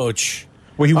opposing coach.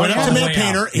 Well, he went up to Matt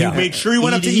Painter. He made sure he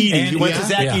went up to Edey. He went to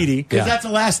Zach Edey. Because that's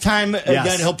the last time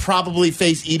that he'll probably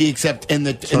face Edey, except in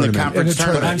the conference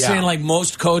tournament. I'm saying, like,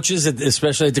 most coaches,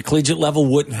 especially at the collegiate level,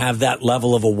 wouldn't have that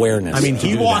level of awareness. I mean,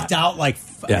 he walked out like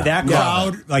that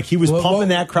crowd, like he was pumping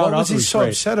that crowd up. What was he so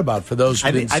upset about for those?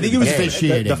 I think it was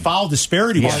officiating. The foul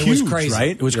disparity was huge, crazy.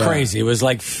 Right? It was crazy. It was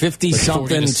like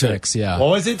 50-something to 6. Yeah. What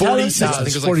was it? 46. I think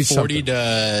it was like 40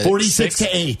 to 46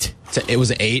 to 8. It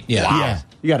was 8. Yeah. Wow. Yeah.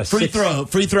 You got a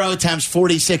free throw attempts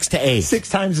 46 to 8. 6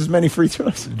 times as many free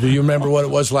throws. Do you remember what it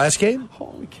was last game?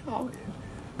 Holy cow!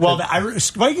 Well,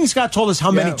 the Viking Scott told us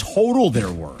how many total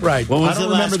there were. Right. What was I don't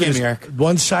the last remember game, this. Eric?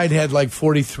 One side had like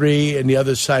 43, and the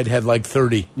other side had like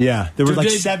 30. Yeah, there were like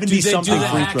 70-something. Do they do the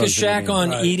Hack-a-Shack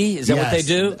on Edie? Is that what they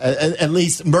do? At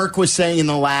least Merck was saying in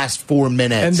the last 4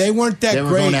 minutes. And they weren't that they were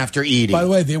great. going after Edie. By the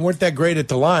way, they weren't that great at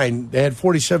the line. They had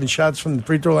 47 shots from the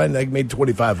free throw line, and they made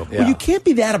 25 of them. Well, you can't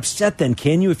be that upset then,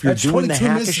 can you, if you're That's doing the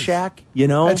 22 misses. Hack-a-Shack? You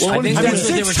know? That's I think that's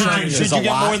what they were trying to do. Should you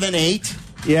get more than 8?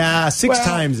 Yeah, 6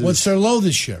 times. What's their low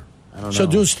this year? I don't know. So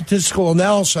do a statistical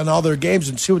analysis on all their games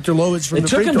and see what their low is from They the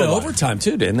took free him throw to line. overtime,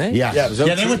 too, didn't they? Yeah,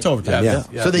 they went to overtime. Yeah.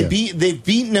 So they've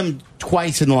beaten them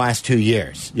twice in the last 2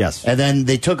 years. Yes. And then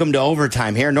they took them to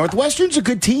overtime here. Northwestern's a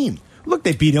good team. Look,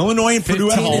 they beat Illinois and Purdue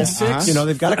at 15 home. and 6. You know,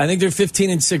 they've got I think they're 15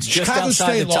 and 6, just Chicago outside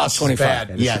State the top loss is 25.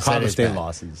 bad. Yes, Chicago that is State bad.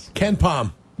 losses. Ken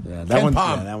Palm. Yeah, Ken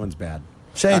Palm. that one's bad.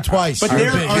 Say it twice. But You're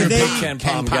there big- are you're they. big Ken Ken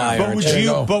Palm Palm. guy. But aren't would you?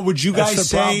 you? But would you That's guys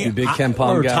the problem. say? You big Ken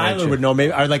Palm or guy, Tyler aren't you? would know.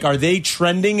 Maybe are they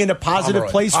trending in a positive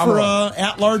Pomeroy. place for Pomeroy.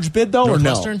 at-large bid though, or no?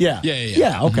 Northwestern? Yeah.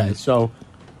 Yeah. Okay, so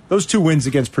those 2 wins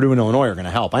against Purdue and Illinois are going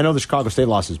to help. I know the Chicago State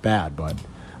loss is bad, but When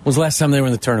was the last time they were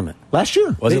in the tournament? last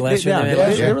year Was it last year Yeah, they made they,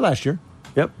 last they year? were last year.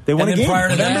 Yep, they won And a then game. prior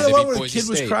to that, Remember they the one beat where the Boise kid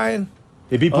was State. crying?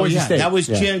 They beat Boise yeah. State. That was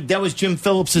Yeah. Jim. That was Jim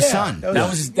Phillips' son. That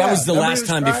was the last Everybody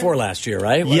time was before crying. last year,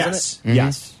 right? Wasn't Yes, it?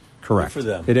 yes, correct. Good for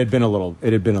them. It had been a little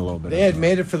bit. They had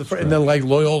made it for the first, and then like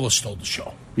Loyola stole the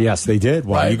show. Yes, they did.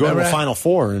 Well, Right, you go to the remember that? Final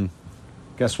Four, and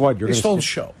guess what? You're They going stole the to.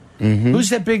 show. Who's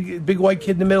that big white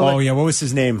kid in the middle? Oh yeah, what was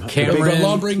his name? Cameron. The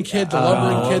lumbering kid,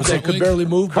 that could barely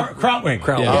move. Krutwig. Krutwig.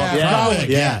 Krutwig.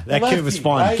 Yeah, that kid was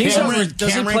fun. Right? He's Cameron- over,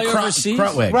 does he play overseas?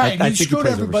 Krutwig. Right, I he think he screwed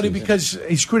plays everybody overseas. because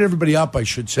he screwed everybody up, I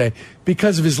should say,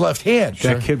 because of his left hand.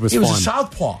 That kid was he was fun. a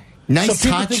southpaw. Nice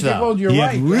people touch, think, though. well, you're He had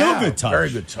right. real Yeah, good touch. Very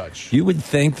good touch. You would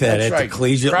think that That's at right. the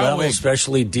collegiate level, Krutwig.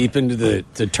 especially deep into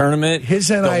the tournament, His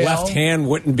the NIL left hand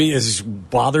wouldn't be as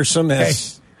bothersome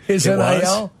as His it was.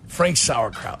 NIL, Frank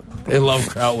Sauerkraut. They love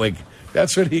Krautwig.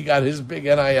 That's what he got. His big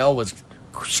NIL was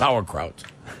sauerkraut.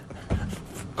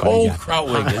 Cole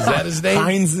Krautwig. Is that his name?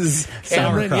 Heinz's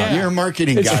Cameron, sauerkraut. yeah. You're a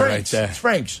marketing It's guy Frank's. right there. It's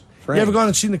Frank's. Frank. You ever gone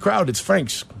and seen the crowd? It's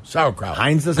Frank's sauerkraut.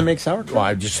 Heinz doesn't make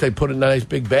sauerkraut. Well, they put it in a nice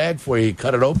big bag for you. You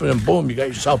cut it open, and boom, you got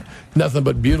yourself nothing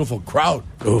but beautiful kraut.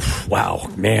 Oof, wow,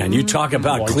 man. You talk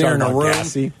about clearing a room.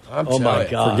 Gassy. I'm Oh, my telling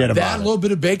you. God. Forget That, about a it. little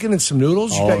bit of bacon and some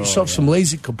noodles. You got yourself some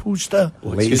lazy kapusta.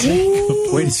 Lazy.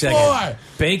 Wait a second. Boy.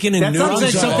 Bacon and That noodles. sounds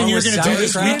like something along you're with going to do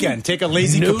this sauerkraut? weekend. Take a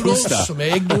lazy Noodles, kapusta. some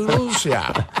egg noodles.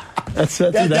 Yeah.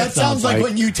 That sounds like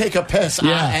when you take a piss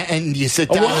and you sit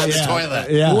down on the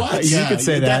toilet. Yeah. What? You could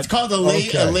say that. That's called a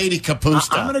lady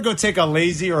kapusta. I'm going to go take a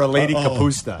lazy or a lady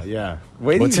kapusta. Yeah.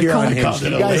 Wait What's till it you hear called? on They call Hinge. it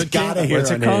You a guys lady- got to hear what's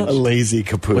it on called? Hinge. A lazy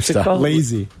kapusta. What's it called?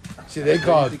 Lazy. See, they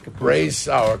call it braised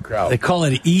sauerkraut. They call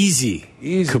it easy.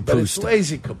 Easy, but it's kapusta.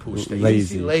 lazy kapusta.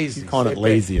 Lazy. Lazy. You call it Say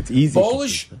lazy. bacon. It's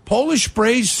easy Polish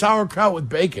braised sauerkraut with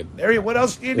bacon. There you. What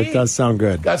else do you need? It does sound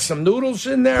good. Got some noodles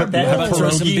in there. Put that How in a about throw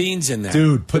some pierogi. beans in there?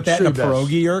 Dude, put that in a Sure does.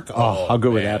 pierogi, Yerk. Oh, how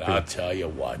good would man, that be? I'll tell you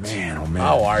what. Man, oh, man.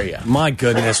 How are you? My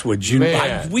goodness, would you?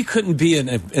 Man. We couldn't be in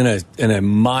a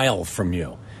mile from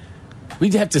you.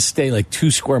 We'd have to stay like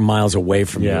 2 square miles away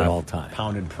from you at all times.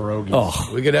 Pounded pierogies. Oh,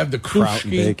 We could have the Kraut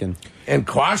and krushki bacon. and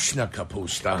kwashna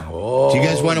kapusta. Oh, Do you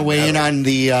guys want to weigh in on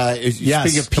the? Yes,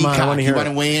 Speaking of come on, I Peacock, wanna you hear want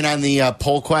it. to weigh in on the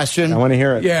poll question? I want to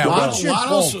hear it. Yeah, what's your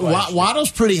poll question?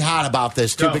 Waddle's pretty hot about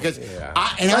this too Go. because, Yeah.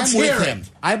 I'm Let's with hear it. him.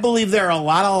 I believe there are a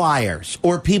lot of liars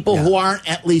or people who aren't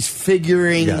at least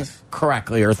figuring Yes.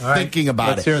 correctly or thinking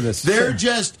about Let's it. hear this. They're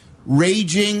just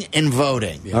raging and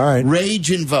voting. All right. Rage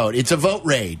and vote. It's a vote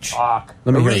rage. Let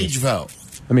me A hear rage this. vote.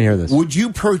 Let me hear this. Would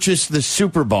you purchase the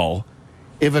Super Bowl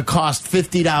if it cost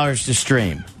 $50 to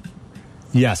stream?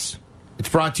 Yes. It's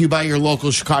brought to you by your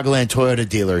local Chicagoland Toyota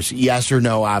dealers. Yes or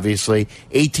no, obviously.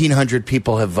 1,800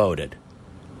 people have voted.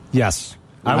 Yes.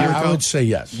 I would say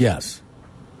yes. yes.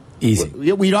 Easy.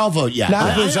 We'd all vote yes.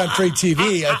 Not if it was on free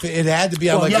TV. It had to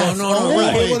be on like yes.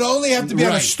 Right. It would only have to be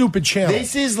on a Right. stupid channel.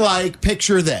 This is like,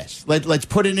 picture this. Let's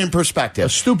put it in perspective. A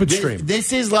stupid This- stream.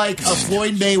 This is like a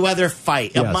Floyd Mayweather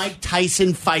fight, a Yes. Mike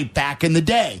Tyson fight back in the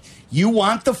day. You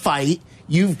want the fight,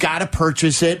 you've got to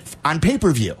purchase it on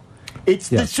pay-per-view. It's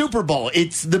the Yes. Super Bowl.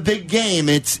 It's the big game.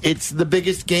 It's the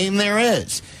biggest game there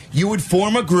is. You would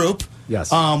form a group.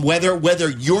 Yes. Whether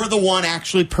you're the one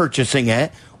actually purchasing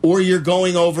it or you're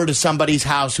going over to somebody's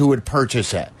house who would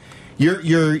purchase it.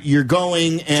 You're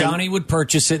going and Johnny would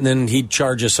purchase it, and then he'd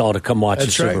charge us all to come watch the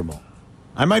That's Super right. Bowl.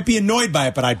 I might be annoyed by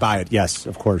it, but I'd buy it. Yes,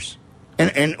 of course.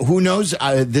 and who knows?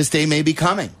 This day may be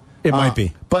coming. It might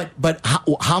be. But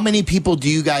how many people do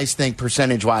you guys think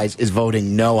percentage wise is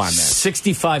voting no on this?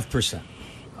 65%.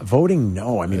 Voting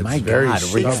no. I mean, my very God.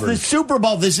 stubborn. It's the Super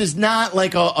Bowl. This is not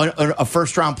like a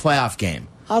first round playoff game.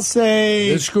 I'll say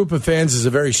this group of fans is a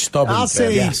very stubborn. I'll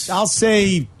say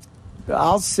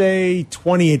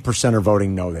 28% are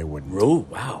voting no. They wouldn't. Oh,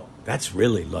 wow. That's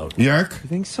really low. Yerk? You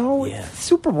think so? Yeah.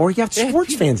 Super Bowl. You got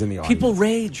sports fans in the audience. People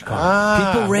rage,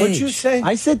 Carl. People rage. What'd you say?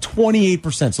 I said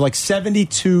 28%. So like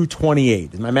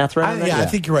 72-28. Is my math right on that? I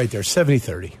think you're right there.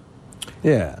 70-30.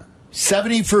 Yeah.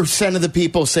 70% of the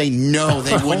people say no,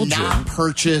 they would not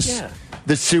purchase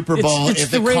the Super Bowl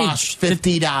if it costs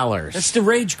 $50. That's the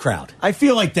rage crowd. I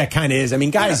feel like that kind of is. I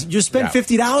mean, guys, you spend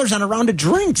 $50 on a round of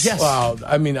drinks. Yes. Well,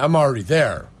 I mean, I'm already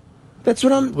there. That's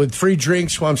what I'm... With free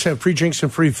drinks, I'm saying free drinks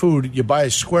and free food, you buy a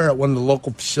square at one of the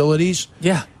local facilities.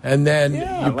 Yeah. And then you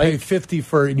pay $50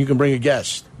 for, and you can bring a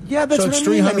guest. Yeah, that's so what it's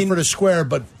I mean. $300 for the square,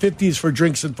 but $50 is for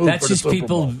drinks and food. That's for the just Super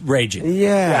people Bowl. raging.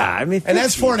 Yeah. I mean... And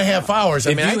that's 4.5 hours.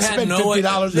 I mean, I'd had spend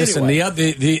 $50 listen,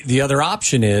 anyway. the other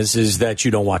option is that you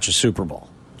don't watch a Super Bowl.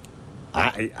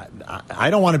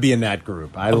 I don't want to be in that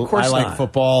group. I like not.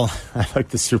 football. I like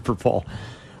the Super Bowl.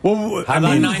 Well, How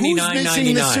about who's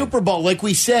missing the Super Bowl? Like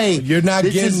we say, you're not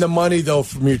getting the money though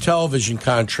from your television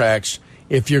contracts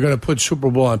if you're going to put Super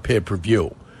Bowl on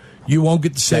pay-per-view. You won't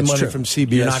get the same money from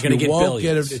CBS. You're not going to get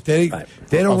billions. They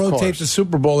don't rotate the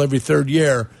Super Bowl every third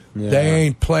year. Yeah. They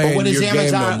ain't playing. But what is your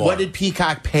Amazon? game no more. What did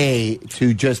Peacock pay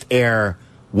to just air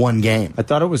one game? I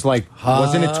thought it was like,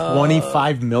 wasn't it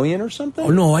 $25 million or something?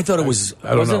 Oh no, I thought it was.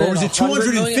 I don't know. Or was it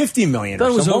 $250 million? I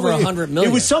thought it was over $100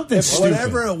 million. It was something stupid.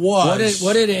 Whatever it was.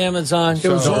 What did Amazon? It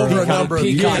was over a number of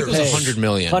years. It was $100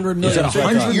 million. $100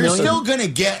 million.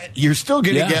 You're still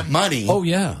going to get money. Oh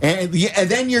yeah. And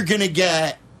then you're going to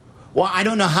get. Well, I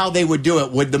don't know how they would do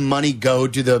it. Would the money go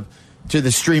to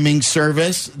the streaming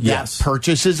service that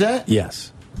purchases it?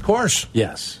 Yes. Of course.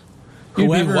 Yes. You'd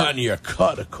be wanting your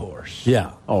cut, of course.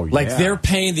 Yeah. Oh, yeah. Like they're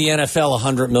paying the NFL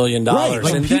 $100 million. Right.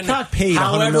 Like and Peacock paid $100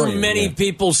 however million. many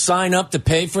people sign up to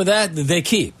pay for that, they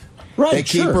keep. Right. They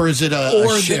keep, or is it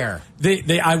a share?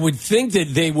 I would think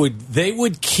that they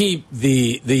would keep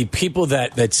the people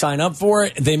that sign up for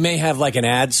it. They may have like an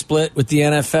ad split with the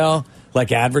NFL,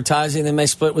 like advertising. They may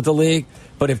split with the league.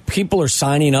 But if people are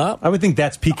signing up, I would think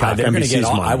that's Peacock. They're going to get NBC's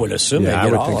all. money. I would assume they I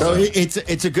get would all. think of so. So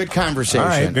it's a good conversation. All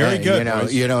right, very good.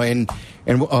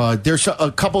 And there's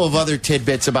a couple of other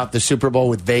tidbits about the Super Bowl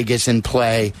with Vegas in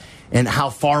play and how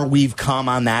far we've come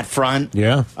on that front.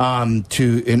 Yeah.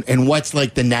 And what's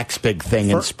like the next big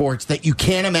thing in sports that you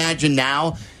can't imagine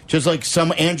now. Just like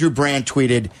some Andrew Brandt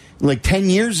tweeted, like 10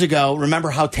 years ago, remember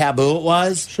how taboo it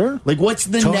was? Sure. Like, what's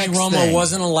the Tony next Romo thing?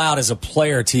 wasn't allowed as a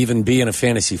player to even be in a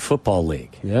fantasy football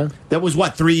league. Yeah. That was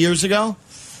what, 3 years ago?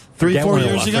 4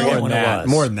 years ago?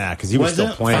 More than that, because he was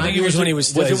still playing. I think it was when he was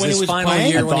still. Was it when he was final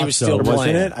playing? year when he was still playing?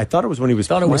 Wasn't it? I thought it was when he was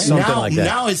playing. something like that.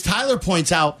 Now, as Tyler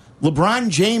points out, LeBron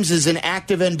James is an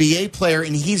active NBA player,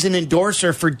 and he's an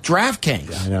endorser for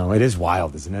DraftKings. I know. It is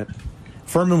wild, isn't it?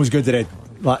 Furman was good today,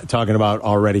 talking about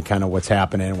already kind of what's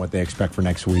happening and what they expect for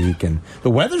next week. And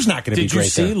the weather's not going to be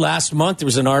great. Did you see last month there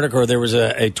was an article or there was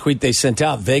a tweet they sent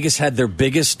out? Vegas had their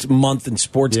biggest month in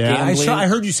sports gambling. I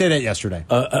heard you say that yesterday.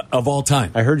 Of all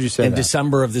time. I heard you say in that.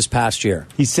 December of this past year.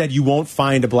 He said you won't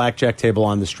find a blackjack table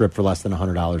on the strip for less than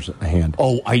 $100 a hand.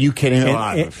 Oh, are you kidding?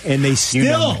 And they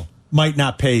still might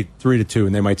not pay 3 to 2,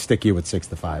 and they might stick you with 6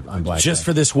 to 5 on blackjack. Just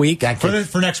for this week?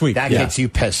 For next week. That gets you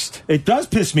pissed. It does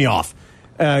piss me off.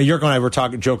 Jurko and I were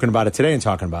joking about it today and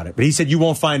talking about it. But he said you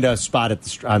won't find a spot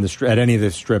at any of the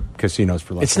strip casinos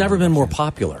for less. It's never been more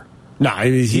popular. No,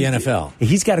 the NFL.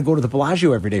 He's got to go to the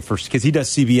Bellagio every day first because he does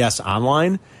CBS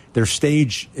online. Their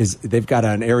stage they've got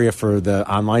an area for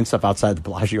the online stuff outside the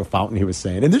Bellagio fountain. He was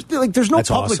saying, and there's no That's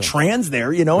public awesome. trans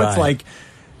there. You know, it's like.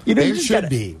 There should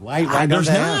be. Why there's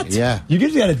not? not. Yeah. You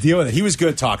just got to deal with it. He was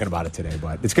good talking about it today,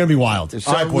 but it's going to be wild.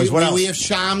 All right, boys, what else? We have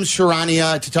Shams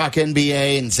Charania to talk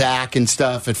NBA and Zach and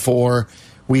stuff at 4.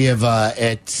 We have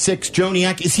at 6,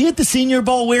 Joniak. Is he at the Senior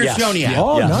Bowl? Where's Joniak?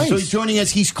 Oh, nice. So he's joining us.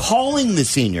 He's calling the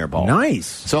Senior Bowl. Nice.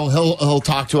 So he'll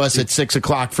talk to us at 6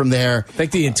 o'clock from there. I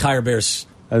think the entire Bears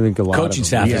a lot coaching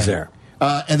staff is there.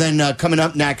 And then coming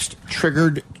up next,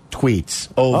 triggered tweets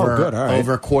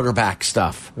over quarterback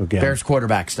stuff. Bears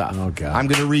quarterback stuff. Oh, God. I'm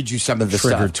going to read you some of the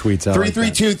triggered stuff. tweets.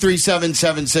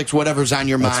 332-3776, whatever's on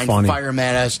your mind. Funny. Fire them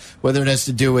at us, whether it has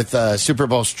to do with Super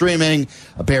Bowl streaming,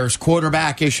 Bears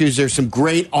quarterback issues. There's some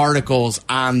great articles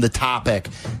on the topic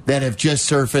that have just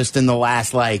surfaced in the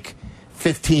last,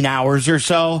 15 hours or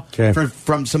so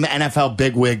from some NFL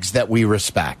bigwigs that we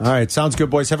respect. All right, sounds good,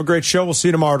 boys. Have a great show. We'll see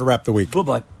you tomorrow to wrap the week.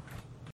 Bye-bye.